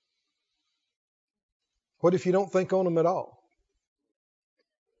 What if you don't think on them at all?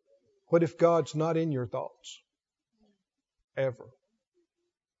 What if God's not in your thoughts? Ever.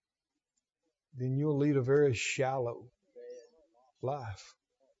 Then you'll lead a very shallow life,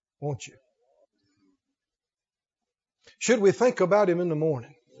 won't you? Should we think about Him in the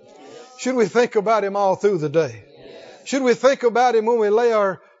morning? Should we think about Him all through the day? Should we think about Him when we lay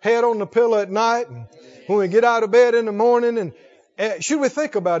our head on the pillow at night and when we get out of bed in the morning? And should we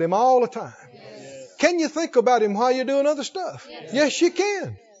think about Him all the time? Can you think about Him while you're doing other stuff? Yes, you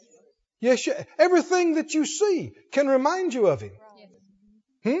can. Yes, everything that you see can remind you of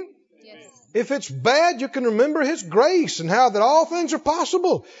Him. If it's bad, you can remember His grace and how that all things are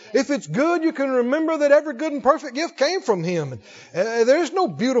possible. If it's good, you can remember that every good and perfect gift came from Him. There's no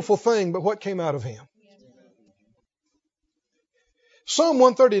beautiful thing but what came out of Him. Psalm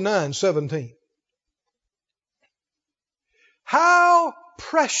 139:17. How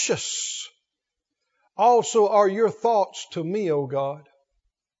precious also are your thoughts to me, O God.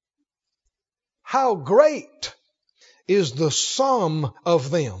 How great is the sum of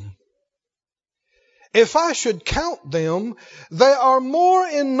them. If I should count them, they are more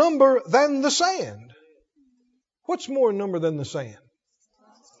in number than the sand. What's more in number than the sand?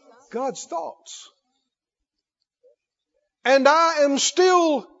 God's thoughts. And I am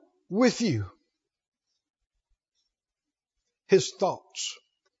still with you. His thoughts.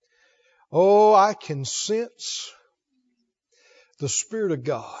 Oh, I can sense the Spirit of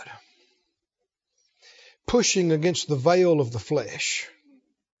God pushing against the veil of the flesh.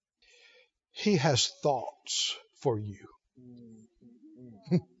 He has thoughts for you.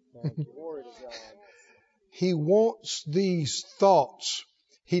 He wants these thoughts.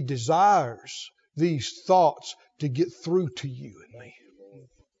 He desires these thoughts to get through to you and me.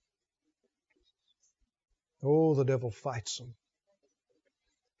 Oh, the devil fights them.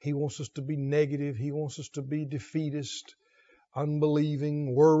 He wants us to be negative. He wants us to be defeatist.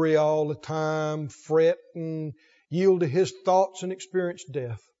 unbelieving, worry all the time, fret and yield to his thoughts and experience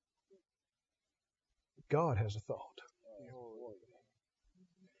death. God has a thought.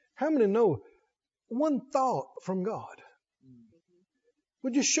 How many know one thought from God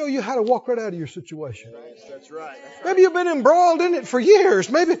would just show you how to walk right out of your situation? That's right. Maybe you've been embroiled in it for years.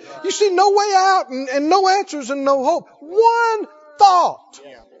 Maybe you see no way out and no answers and no hope. One thought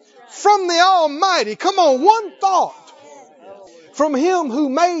from the Almighty. Come on, one thought from Him who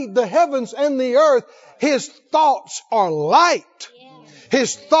made the heavens and the earth. His thoughts are light.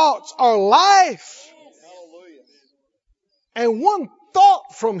 His thoughts are life. And one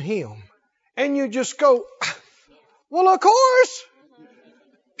thought from Him. And you just go, well, of course.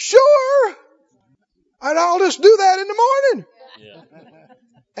 Sure. And I'll just do that in the morning. Yeah.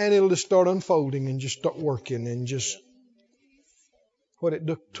 And it'll just start unfolding and just start working and just what it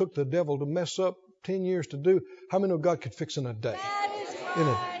took the devil to mess up 10 years to do. How many know God could fix in a day? In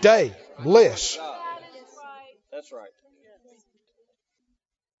a day, less. That's right.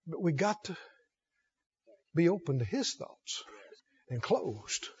 But we got to be open to His thoughts and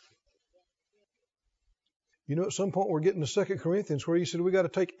closed. You know, at some point we're getting to 2 Corinthians where he said we got to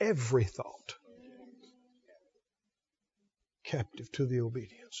take every thought captive to the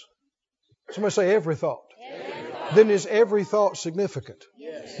obedience. Somebody say every thought. Every thought. Then is every thought significant?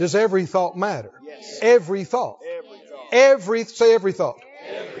 Yes. Does every thought matter? Yes. Every thought. Every thought. Say every thought.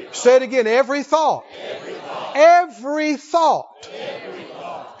 Every thought. Say it again. Every thought. Every thought. Every thought. Every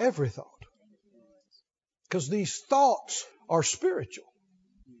thought. Every thought. Because these thoughts are spiritual.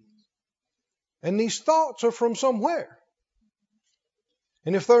 And these thoughts are from somewhere.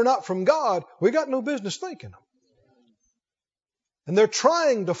 And if they're not from God, we got no business thinking them. And they're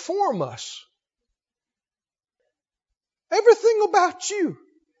trying to form us. Everything about you,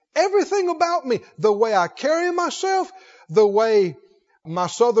 everything about me, the way I carry myself, the way my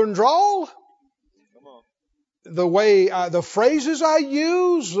southern drawl, the way the phrases I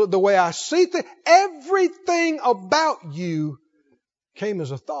use, the way I see things, everything about you came as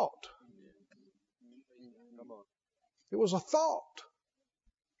a thought. It was a thought.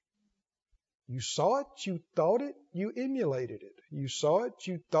 You saw it, you thought it, you emulated it. You saw it,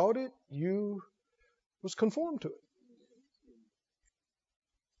 you thought it, you was conformed to it.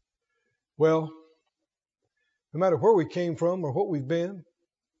 Well, no matter where we came from or what we've been,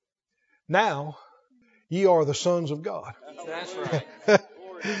 now ye are the sons of God. That's right.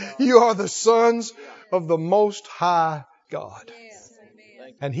 You are the sons of the Most High God.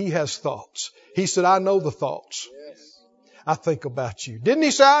 And He has thoughts. He said, I know the thoughts I think about you. Didn't He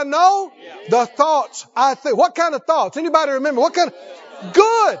say, I know the thoughts I think? What kind of thoughts? Anybody remember? What kind of?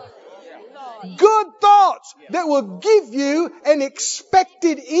 Good thoughts that will give you an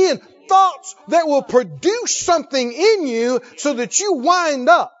expected end. Thoughts that will produce something in you so that you wind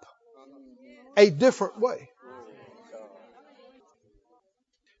up a different way.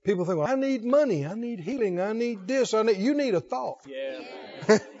 People think, well, I need money, I need healing, I need this, you need a thought.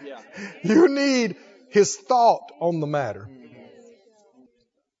 Yeah. You need His thought on the matter.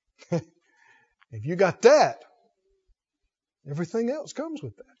 If you got that, everything else comes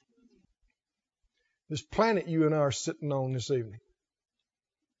with that. This planet you and I are sitting on this evening.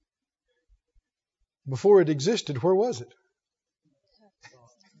 Before it existed, where was it?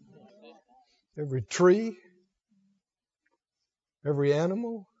 Every tree, every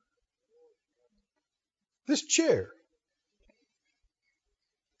animal. This chair.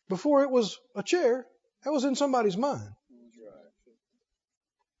 Before it was a chair, that was in somebody's mind.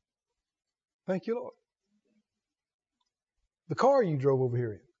 Thank you, Lord. The car you drove over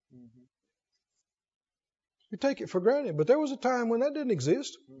here in. You take it for granted, but there was a time when that didn't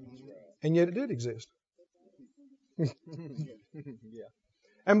exist, and yet it did exist.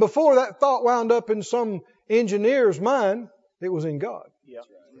 And before that thought wound up in some engineer's mind, it was in God.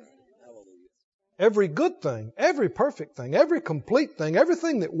 Every good thing, every perfect thing, every complete thing,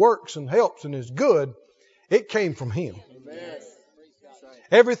 everything that works and helps and is good, it came from Him.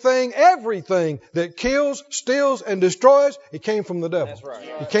 Everything that kills, steals, and destroys, it came from the devil.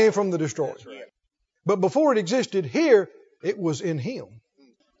 It came from the destroyer. But before it existed here, it was in Him.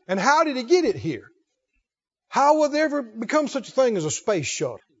 And how did He get it here? How will there ever become such a thing as a space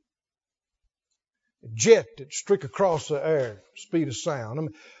shuttle? A jet that streak across the air, speed of sound. I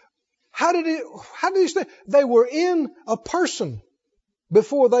mean, how did these things? They were in a person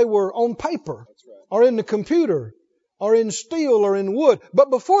before they were on paper or in the computer or in steel or in wood. But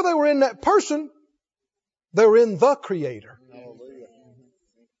before they were in that person, they were in the Creator.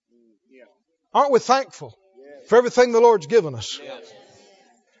 Aren't we thankful for everything the Lord's given us?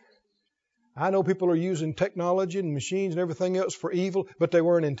 I know people are using technology and machines and everything else for evil, but they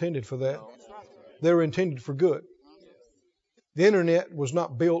weren't intended for that. They were intended for good. The internet was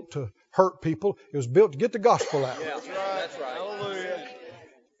not built to hurt people. It was built to get the gospel out. Yeah, that's right. Hallelujah.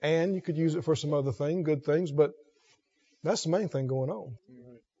 And you could use it for some other thing, good things, but that's the main thing going on.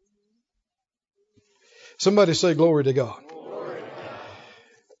 Somebody say glory to God.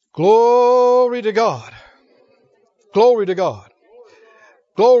 Glory to God. Glory to God.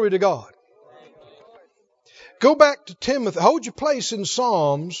 Glory to God. Go back to Timothy. Hold your place in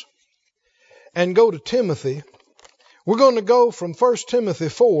Psalms and go to Timothy. We're going to go from 1 Timothy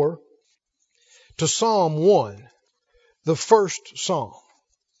 4 to Psalm 1, the first Psalm.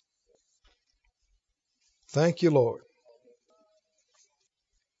 Thank you, Lord.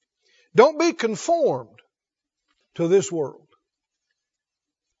 Don't be conformed to this world.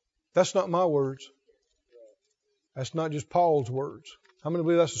 That's not my words. That's not just Paul's words. How many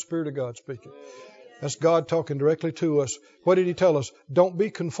believe that's the Spirit of God speaking? That's God talking directly to us. What did He tell us? Don't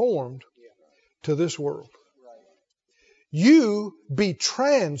be conformed to this world. You be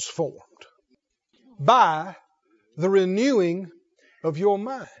transformed by the renewing of your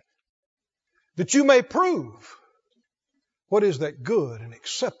mind, that you may prove what is that good and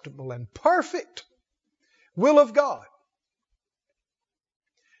acceptable and perfect will of God.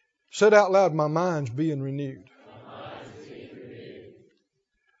 Said out loud, my mind's being renewed.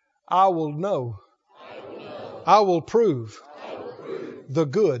 I will know. I will prove the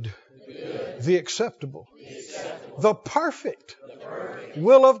good, the acceptable, the perfect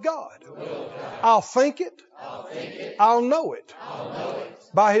will of God. I'll think it. I'll know it.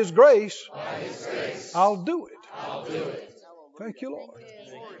 By His grace, I'll do it. Thank you, Lord.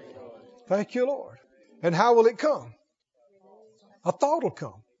 Thank you, Lord. And how will it come? A thought will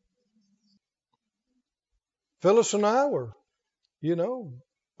come. Phyllis and I were,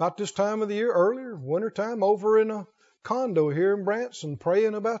 about this time of the year, earlier, wintertime, over in a condo here in Branson,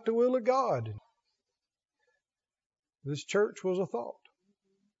 praying about the will of God. This church was a thought.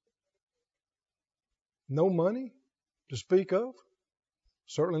 No money to speak of.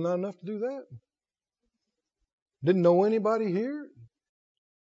 Certainly not enough to do that. Didn't know anybody here.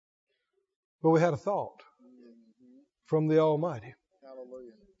 But we had a thought from the Almighty.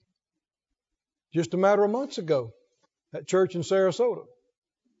 Hallelujah. Just a matter of months ago, that church in Sarasota.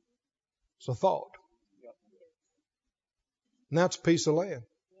 It's a thought. Now it's a piece of land.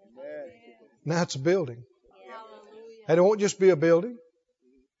 Now it's a building. And it won't just be a building.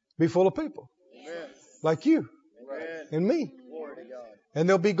 Be full of people. Like you and me. And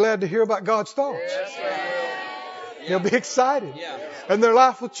they'll be glad to hear about God's thoughts. They'll be excited. And their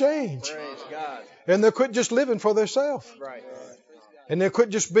life will change. And they'll quit just living for themselves. And they'll quit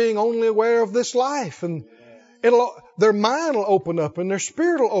just being only aware of this life. And their mind will open up and their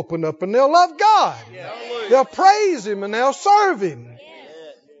spirit will open up and they'll love God. They'll praise Him and they'll serve Him.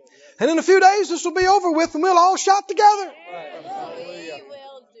 And in a few days this will be over with and we'll all shout together.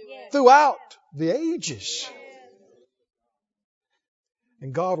 Throughout the ages.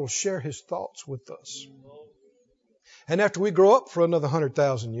 And God will share His thoughts with us. And after we grow up for another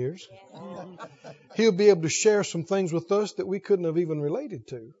 100,000 years, He'll be able to share some things with us that we couldn't have even related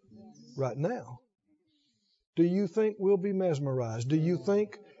to right now. Do you think we'll be mesmerized? Do you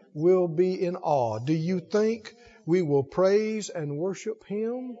think we'll be in awe? Do you think we will praise and worship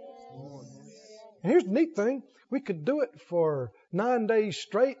Him? And here's the neat thing. We could do it for 9 days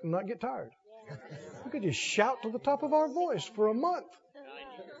straight and not get tired. We could just shout to the top of our voice for a month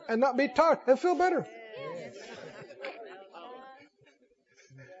and not be tired and feel better.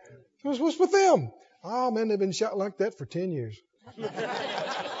 What's with them? Oh, man, they've been shouting like that for 10 years.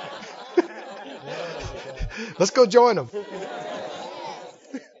 Let's go join them.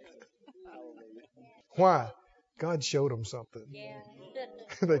 Why? God showed them something.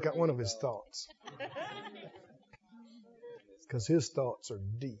 They got one of His thoughts. Because His thoughts are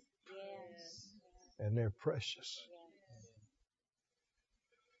deep. And they're precious.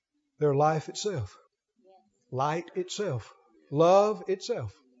 They're life itself. Light itself. Love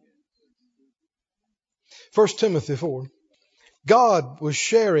itself. 1 Timothy 4. God was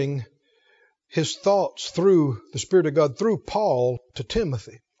sharing His thoughts through the Spirit of God, through Paul to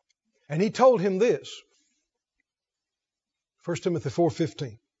Timothy. And He told him this. 1 Timothy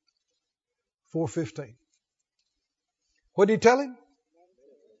 4:15. 4:15. What did He tell him?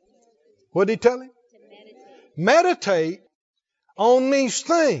 What did He tell him? Meditate on these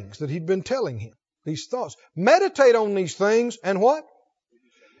things that He'd been telling him. These thoughts. Meditate on these things and what?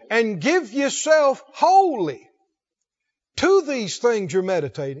 And give yourself wholly to these things you're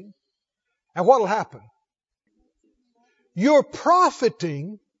meditating. And what will happen? You're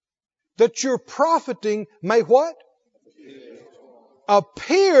profiting that your profiting may what?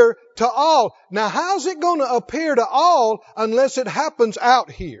 Appear to all. Now, how's it going to appear to all unless it happens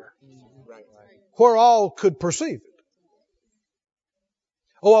out here where all could perceive it?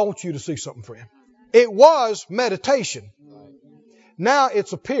 Oh, I want you to see something, friend. It was meditation. Now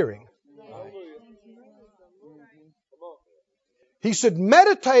it's appearing. He said,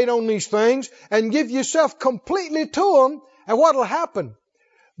 meditate on these things and give yourself completely to them. And what will happen?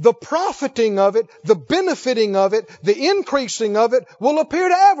 The profiting of it, the benefiting of it, the increasing of it will appear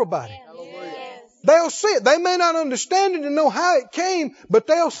to everybody. They'll see it. They may not understand it and know how it came, but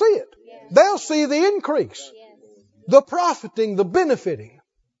they'll see it. They'll see the increase, the profiting, the benefiting.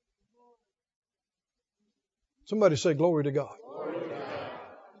 Somebody say, glory to God. Glory to God.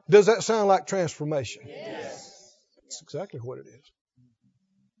 Does that sound like transformation? Yes. That's exactly what it is.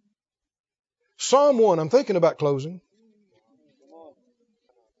 Psalm 1, I'm thinking about closing.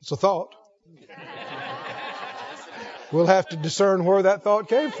 It's a thought. We'll have to discern where that thought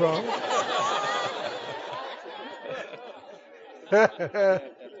came from.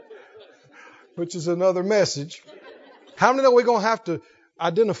 Which is another message. How many know we're going to have to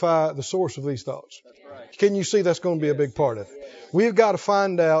identify the source of these thoughts? Can you see that's going to be a big part of it? We've got to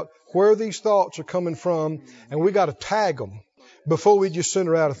find out where these thoughts are coming from, and we've got to tag them before we just send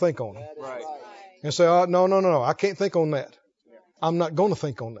her out to think on them. Right. And say, oh, no, I can't think on that. I'm not going to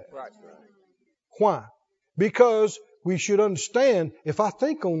think on that. Right. Why? Because we should understand, if I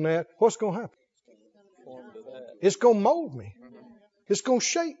think on that, what's going to happen? It's going to mold me. It's going to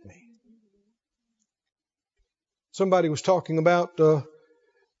shape me. Somebody was talking about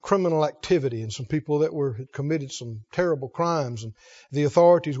criminal activity and some people that had committed some terrible crimes, and the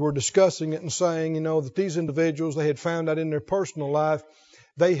authorities were discussing it and saying, that these individuals, they had found out in their personal life,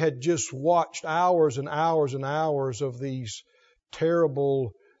 they had just watched hours and hours and hours of these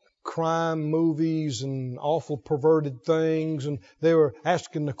terrible crime movies and awful perverted things, and they were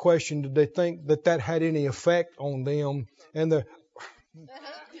asking the question, did they think that had any effect on them? And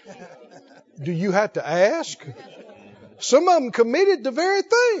do you have to ask? Some of them committed the very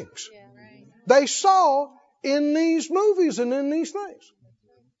things they saw in these movies and in these things.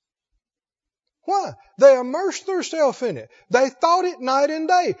 Why? They immersed themselves in it. They thought it night and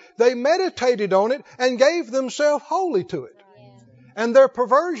day. They meditated on it and gave themselves wholly to it. And their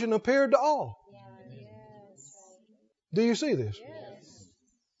perversion appeared to all. Do you see this?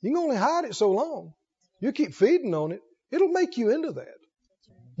 You can only hide it so long. You keep feeding on it, it'll make you into that.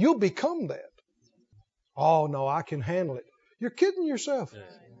 You'll become that. Oh, no, I can handle it. You're kidding yourself. That's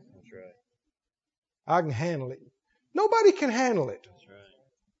right. I can handle it. Nobody can handle it. That's right.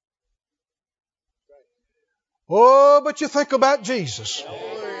 Oh, but you think about Jesus.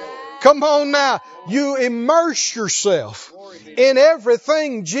 Come on now. You immerse yourself in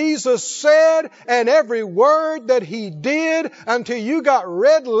everything Jesus said and every word that He did until you got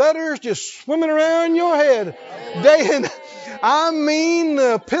red letters just swimming around your head. The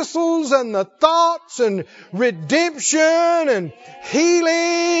epistles and the thoughts and redemption and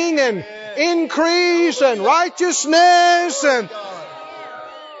healing and increase and righteousness, and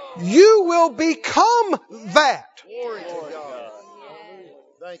you will become that.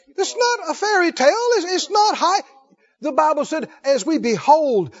 It's not a fairy tale. It's not high. The Bible said, as we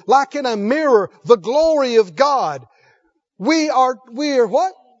behold like in a mirror the glory of God, we are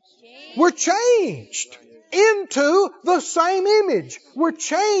what? We're changed into the same image. We're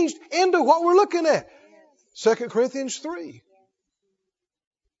changed into what we're looking at. 2 Corinthians 3.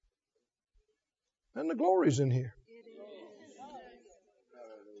 And the glory's in here.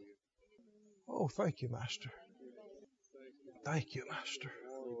 Oh, thank you, Master. Thank you, Master.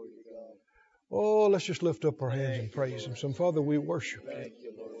 Oh, let's just lift up our hands and praise Him. So, Father, we worship You.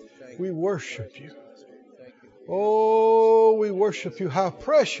 We worship You. Oh, we worship You. How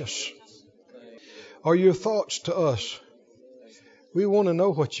precious are Your thoughts to us. We want to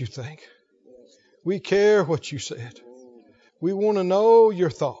know what You think. We care what You said. We want to know Your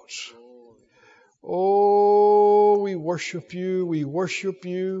thoughts. Oh, we worship You. We worship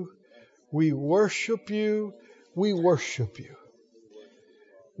You. We worship You. We worship You.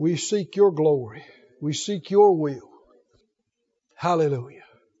 We seek Your glory. We seek Your will. Hallelujah.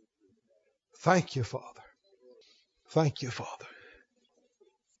 Thank You, Father. Thank You, Father.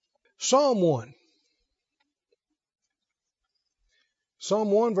 Psalm 1.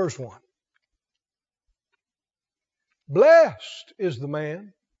 Psalm 1, verse 1. Blessed is the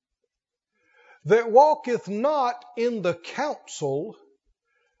man that walketh not in the counsel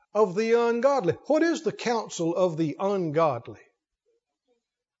of the ungodly. What is the counsel of the ungodly?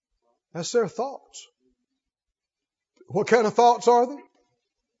 That's their thoughts. What kind of thoughts are they?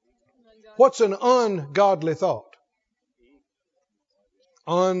 What's an ungodly thought?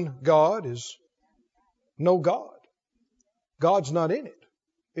 Ungod is no God. God's not in it.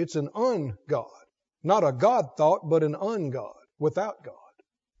 It's an ungod. Not a God thought, but an ungod, without God.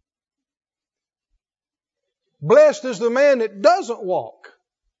 Blessed is the man that doesn't walk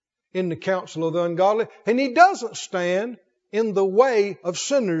in the counsel of the ungodly, and he doesn't stand in the way of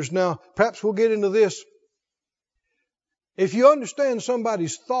sinners. Now, perhaps we'll get into this. If you understand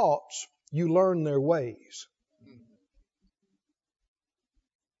somebody's thoughts, you learn their ways.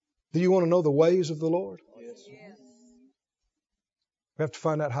 Do you want to know the ways of the Lord? Yes. We have to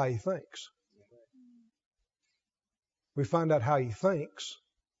find out how He thinks. We find out how He thinks,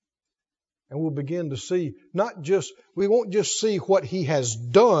 and we'll begin to see, we won't just see what He has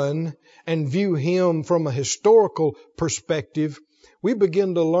done and view Him from a historical perspective. We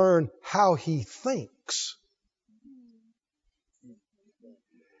begin to learn how He thinks.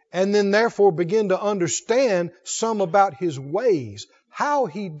 And then therefore begin to understand some about His ways, how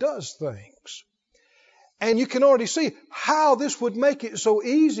He does things. And you can already see how this would make it so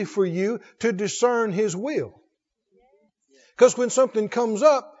easy for you to discern His will. Because when something comes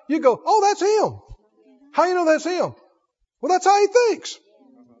up, you go, oh, that's Him. How you know that's Him? Well, that's how He thinks.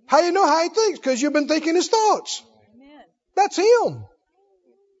 How you know how He thinks? Because you've been thinking His thoughts. That's Him.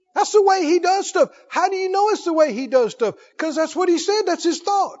 That's the way He does stuff. How do you know it's the way He does stuff? Because that's what He said. That's His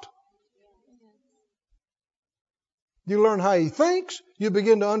thought. You learn how He thinks. You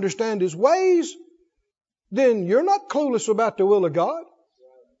begin to understand His ways. Then you're not clueless about the will of God.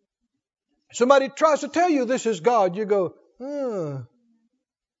 Somebody tries to tell you this is God. You go,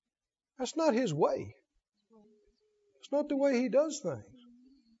 that's not His way. It's not the way He does things.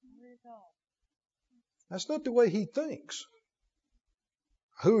 That's not the way He thinks.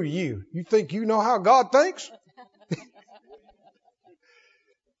 Who are you? You think you know how God thinks?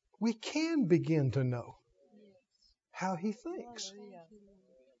 We can begin to know how He thinks.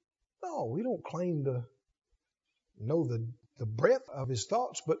 No, we don't claim to know the breadth of His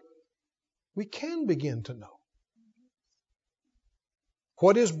thoughts, but we can begin to know.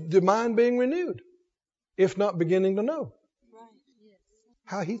 What is the mind being renewed? If not beginning to know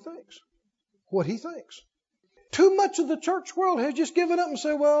how He thinks, what He thinks. Too much of the church world has just given up and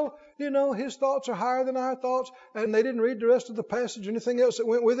said, well, His thoughts are higher than our thoughts, and they didn't read the rest of the passage or anything else that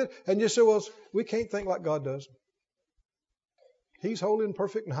went with it, and just said, well, we can't think like God does. He's holy and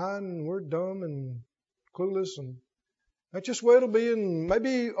perfect and high, and we're dumb and clueless, and that's just the way it'll be, and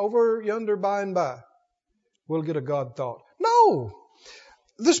maybe over yonder by and by we'll get a God thought. No!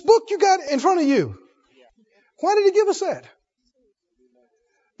 This book you got in front of you, why did He give us that?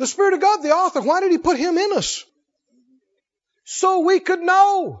 The Spirit of God, the author, why did He put Him in us? So we could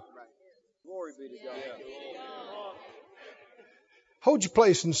know. Glory be to God. Hold your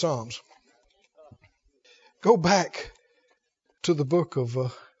place in Psalms. Go back to the book of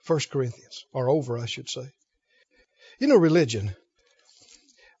 1 Corinthians, or over, I should say. Religion,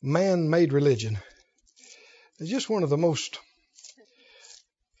 man-made religion, is just one of the most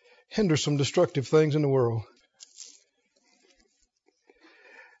hindersome, destructive things in the world.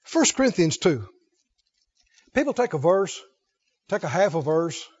 1 Corinthians 2. People take a verse, take a half a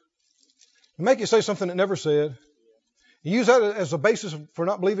verse, and make it say something it never said. You use that as a basis for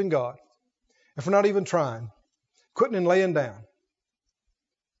not believing God and for not even trying, quitting and laying down.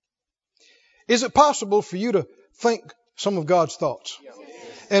 Is it possible for you to think some of God's thoughts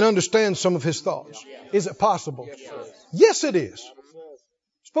and understand some of His thoughts? Is it possible? Yes, it is.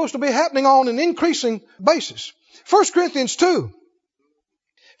 It's supposed to be happening on an increasing basis. 1 Corinthians 2.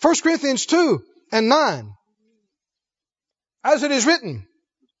 1 Corinthians 2 and 9. As it is written,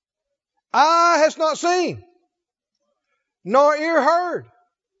 eye has not seen, nor ear heard,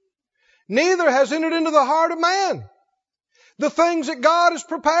 neither has entered into the heart of man the things that God has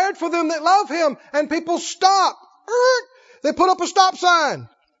prepared for them that love Him. And people stop. They put up a stop sign.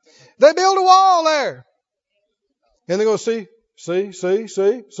 They build a wall there. And they go, see.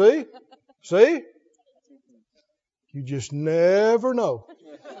 You just never know.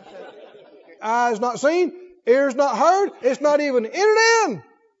 Eyes not seen, ears not heard. It's not even entered in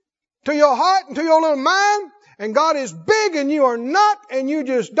to your heart and to your little mind. And God is big and you are not, and you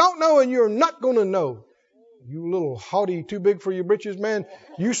just don't know, and you're not going to know. You little haughty, too big for your britches, man.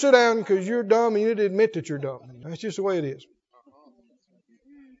 You sit down because you're dumb and you need to admit that you're dumb. That's just the way it is.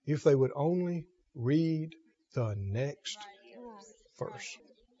 If they would only read the next verse.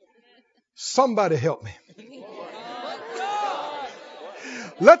 Somebody help me.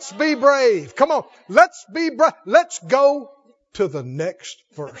 Let's be brave. Come on. Let's be brave. Let's go to the next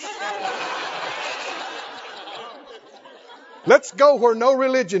verse. Let's go where no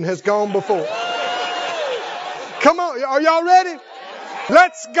religion has gone before. Come on, are y'all ready?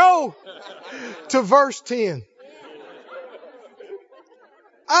 Let's go to verse 10.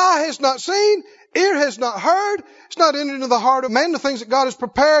 Eye has not seen, ear has not heard, it's not entered into the heart of man the things that God has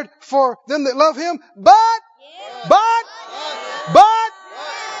prepared for them that love Him. But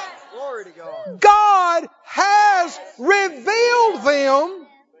Glory to God. God has revealed them.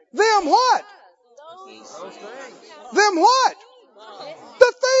 Them what? Those things. Them what?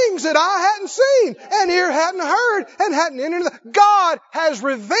 The things that eye hadn't seen and ear hadn't heard and hadn't entered. God has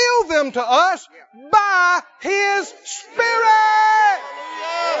revealed them to us by His Spirit.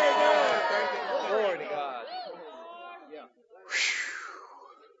 Glory to God.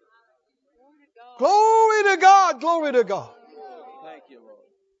 Glory to God. Glory to God. Thank you, Lord.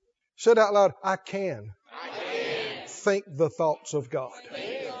 Said out loud, I can think the thoughts of God.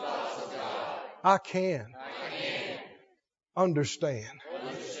 I can understand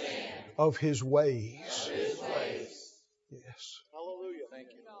of His ways. Yes. Hallelujah. Thank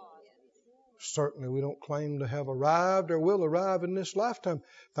you. Certainly we don't claim to have arrived or will arrive in this lifetime.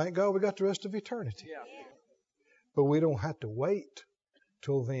 Thank God we got the rest of eternity. Yeah. But we don't have to wait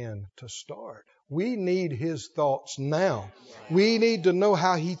till then to start. We need His thoughts now. We need to know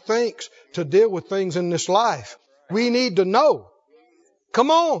how He thinks to deal with things in this life. We need to know. Come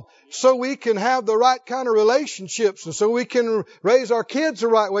on. So we can have the right kind of relationships and so we can raise our kids the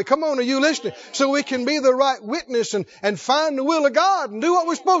right way. Come on, are you listening? So we can be the right witness and find the will of God and do what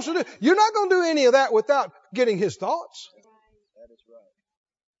we're supposed to do. You're not going to do any of that without getting His thoughts. That is right.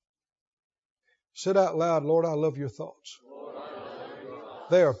 Said out loud, Lord, I love your thoughts.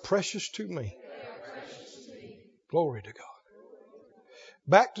 They are precious to me. Glory to God.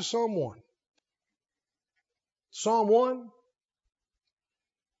 Back to Psalm 1. Psalm 1.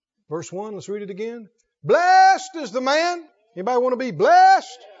 Verse 1, let's read it again. Blessed is the man. Anybody want to be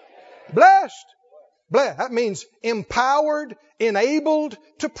blessed? Blessed. Blessed. That means empowered, enabled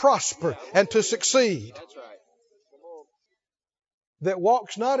to prosper and to succeed. That's right. That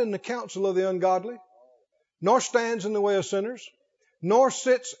walks not in the counsel of the ungodly, nor stands in the way of sinners, nor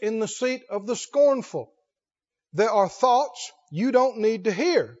sits in the seat of the scornful. There are thoughts you don't need to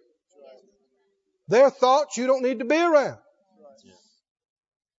hear. There are thoughts you don't need to be around.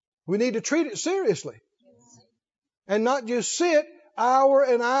 We need to treat it seriously and not just sit hour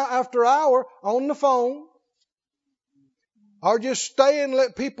and hour after hour on the phone or just stay and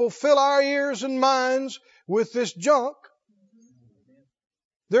let people fill our ears and minds with this junk.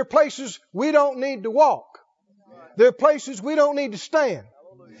 There are places we don't need to walk. There are places we don't need to stand.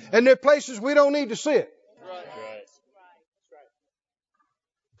 And there are places we don't need to sit.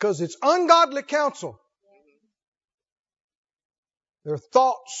 Because it's ungodly counsel. There are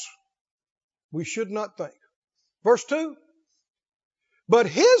thoughts we should not think. Verse 2. But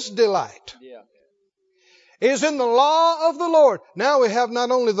His delight is in the law of the Lord. Now we have not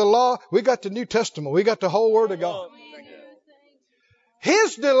only the law, we got the New Testament. We got the whole Word of God.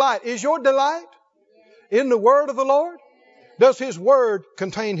 His delight. Is your delight in the Word of the Lord? Does His Word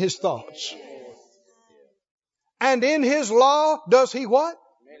contain His thoughts? And in His law, does He what?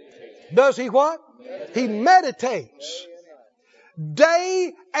 Does He what? He meditates.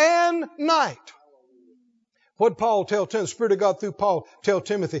 Day and night. What did Paul tell Timothy? The Spirit of God through Paul tell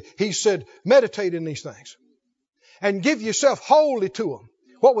Timothy? He said, meditate in these things. And give yourself wholly to them.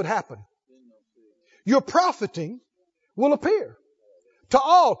 What would happen? Your profiting will appear. To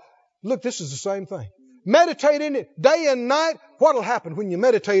all. Look, this is the same thing. Meditate in it day and night. What will happen when you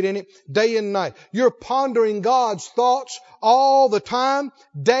meditate in it day and night? You're pondering God's thoughts all the time,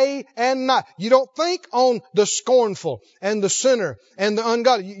 day and night. You don't think on the scornful and the sinner and the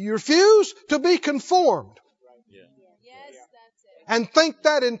ungodly. You refuse to be conformed. Yes, that's it. And think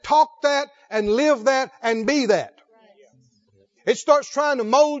that and talk that and live that and be that. It starts trying to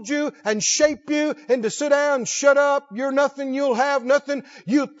mold you and shape you and to sit down and shut up. You're nothing. You'll have nothing.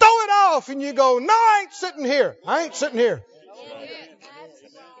 You throw it off and you go, no, I ain't sitting here. I ain't sitting here.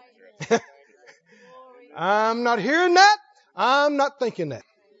 I'm not hearing that. I'm not thinking that.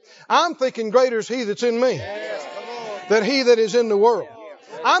 I'm thinking greater is He that's in me than he that is in the world.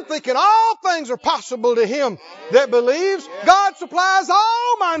 I'm thinking all things are possible to him that believes. God supplies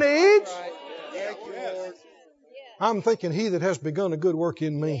all my needs. I'm thinking He that has begun a good work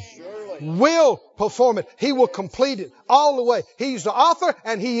in me will perform it. He will complete it all the way. He's the author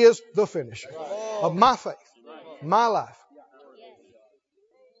and He is the finisher of my faith, my life.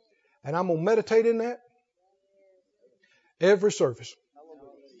 And I'm going to meditate in that every service.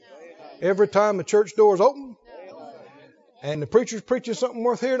 Every time the church door is open and the preacher's preaching something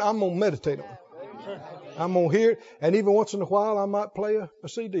worth hearing, I'm going to meditate on it. I'm going to hear it. And even once in a while, I might play a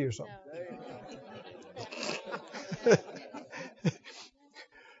CD or something.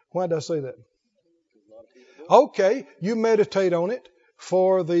 Why did I say that? Okay, you meditate on it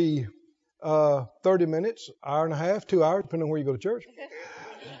for the 30 minutes, hour and a half, 2 hours, depending on where you go to church.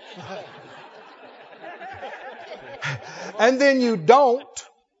 And then you don't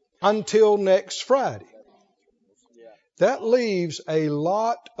until next Friday. That leaves a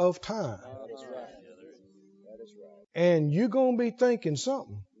lot of time. And you're going to be thinking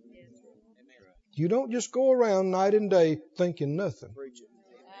something. You don't just go around night and day thinking nothing.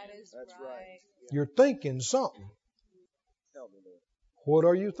 That's right. You're thinking something. What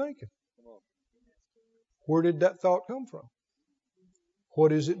are you thinking? Where did that thought come from?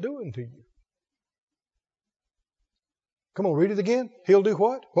 What is it doing to you? Come on, read it again. He'll do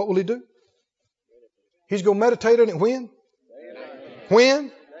what? What will he do? He's going to meditate on it when?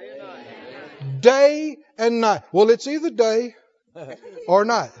 When? Day and night. Well, it's either day or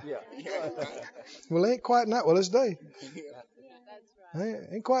night. Well, it ain't quite night. Well, it's day.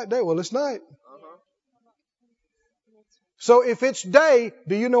 Ain't quite day. Well, it's night. So if it's day,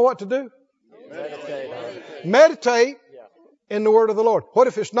 do you know what to do? Meditate in the word of the Lord. What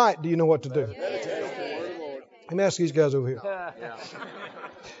if it's night? Do you know what to do? Let me ask these guys over here.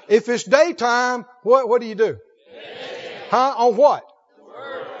 If it's daytime, what do you do? Huh? On what?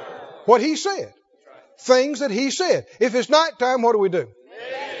 What he said. Things that he said. If it's nighttime, what do we do?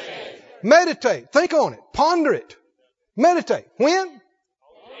 Meditate. Think on it. Ponder it. Meditate. When?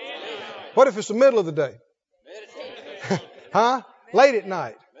 What if it's the middle of the day? Huh? Late at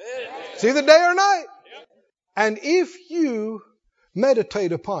night. It's either day or night. And if you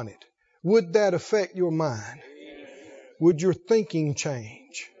meditate upon it, would that affect your mind? Would your thinking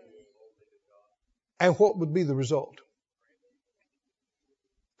change? And what would be the result?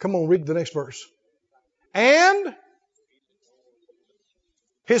 Come on, read the next verse. And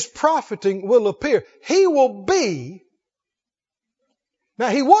his profiting will appear. He will be. Now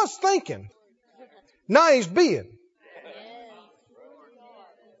he was thinking. Now he's being.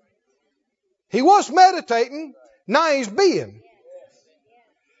 He was meditating. Now he's being.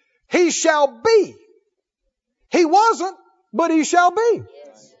 He shall be. He wasn't, but he shall be.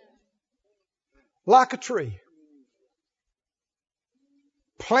 Like a tree.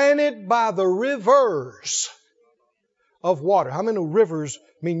 Planted by the rivers of water. How many rivers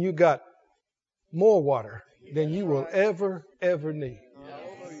mean you got more water than you will ever need?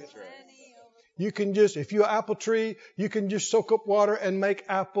 You can just, if you're an apple tree, you can just soak up water and make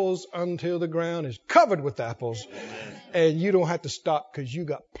apples until the ground is covered with apples. And you don't have to stop because you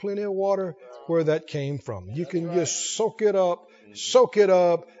got plenty of water where that came from. You can just soak it up,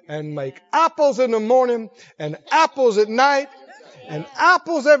 and make apples in the morning and apples at night and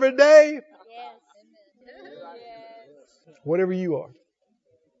apples every day. Whatever you are.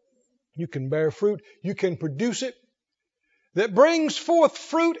 You can bear fruit. You can produce it. That brings forth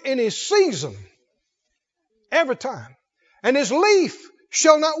fruit in his season. Every time. And his leaf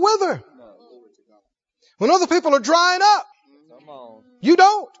shall not wither. When other people are drying up, you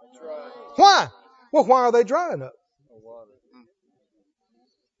don't. Why? Well, why are they drying up?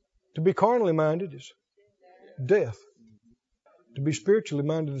 To be carnally minded is death. To be spiritually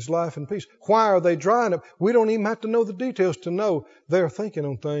minded is life and peace. Why are they drying up? We don't even have to know the details to know they're thinking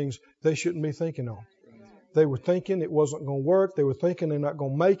on things they shouldn't be thinking on. They were thinking it wasn't going to work. They were thinking they're not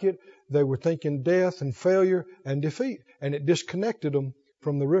going to make it. They were thinking death and failure and defeat. And it disconnected them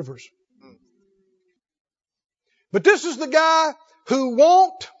from the rivers. But this is the guy who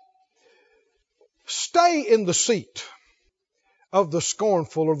won't stay in the seat of the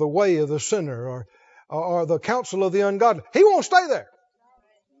scornful or the way of the sinner or the counsel of the ungodly. He won't stay there.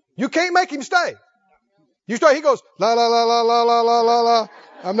 You can't make him stay. You stay, he goes, la, la, la, la, la, la, la, la, la.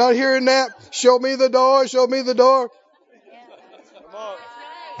 I'm not hearing that. Show me the door. Show me the door.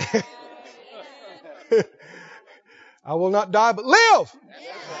 I will not die but live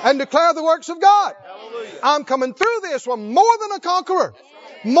and declare the works of God. I'm coming through this one more than a conqueror.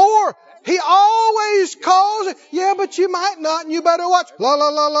 More. He always calls it. Yeah, but you might not and you better watch. La, la,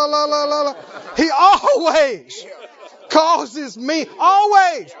 la, la, la, la, la, la. He always causes me.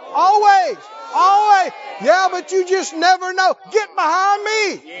 Always. Always. Always. Yeah, but you just never know. Get behind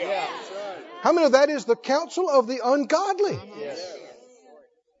me. How many of that is the counsel of the ungodly?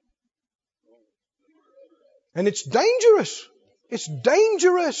 And it's dangerous. It's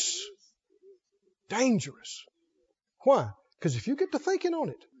dangerous. Dangerous. Why? Because if you get to thinking on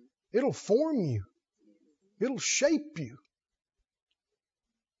it, it'll form you. It'll shape you.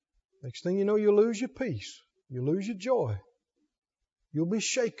 Next thing you know, you'll lose your peace. You'll lose your joy. You'll be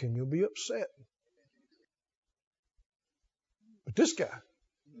shaken. You'll be upset. But this guy,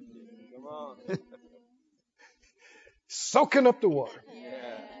 soaking up the water.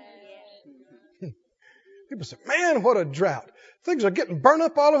 People say, man, what a drought. Things are getting burnt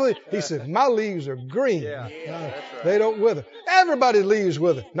up all over. He said, my leaves are green. Yeah, that's right. They don't wither. Everybody's leaves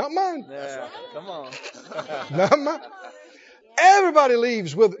wither. Not mine. Yeah, come on. Not mine. Everybody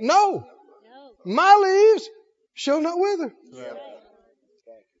leaves wither. No. My leaves shall not wither. Yeah.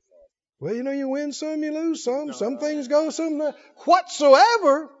 Well, you win some, you lose some. Some things go, some not.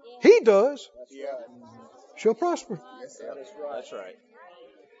 Whatsoever he does shall prosper. That's right.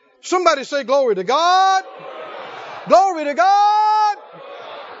 Somebody say glory to God. Glory to God.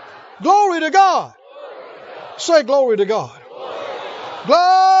 Glory to God. Say glory to God.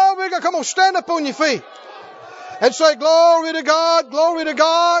 Glory to God. Come on, stand up on your feet and say glory to God. Glory to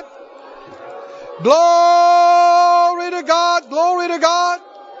God. Glory to God. Glory to God.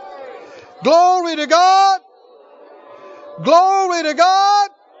 Glory to God. Glory to God.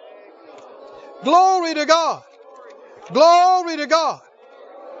 Glory to God. Glory to God.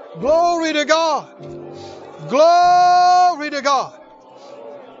 Glory to God. Glory to God.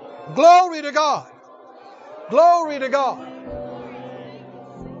 Glory to God. Glory to God.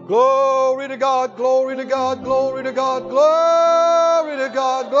 Glory to God. Glory to God. Glory to God. Glory to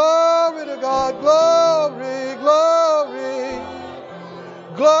God. Glory to God. Glory, glory.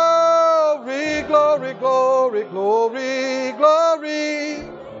 Glory, glory, glory, glory, glory.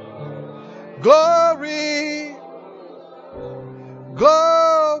 Glory.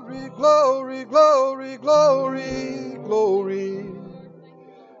 Glory, glory, glory, glory, glory.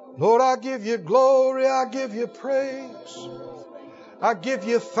 Lord, I give you glory. I give you praise. I give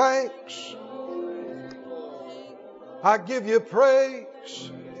you thanks. I give you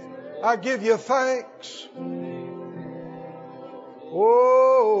praise. I give you thanks.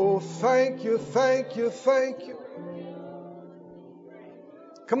 Oh, thank you, thank you, thank you.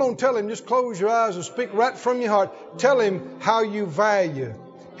 Come on, tell him. Just close your eyes and speak right from your heart. Tell him how you value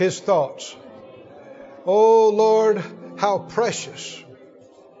his thoughts. Oh, Lord, how precious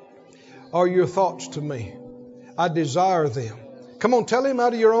are your thoughts to me. I desire them. Come on, tell him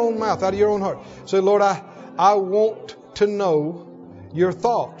out of your own mouth, out of your own heart. Say, Lord, I want to know your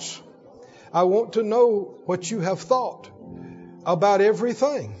thoughts. I want to know what you have thought about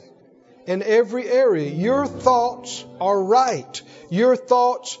everything. In every area, your thoughts are right. Your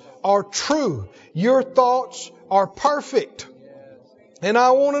thoughts are true. Your thoughts are perfect. And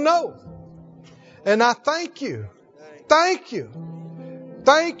I want to know. And I thank you. Thank you.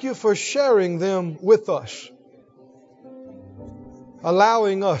 Thank you for sharing them with us.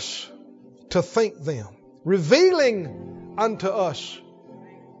 Allowing us to think them. Revealing unto us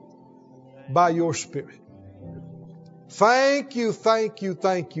by your Spirit. Thank you, thank you,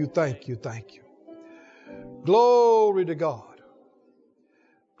 thank you, thank you, thank you. Glory to God.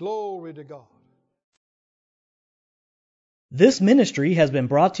 Glory to God. This ministry has been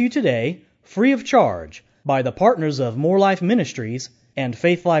brought to you today free of charge by the partners of More Life Ministries and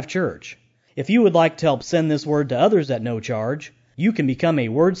Faith Life Church. If you would like to help send this word to others at no charge, you can become a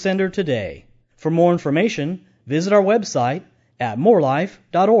word sender today. For more information, visit our website at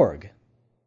morelife.org.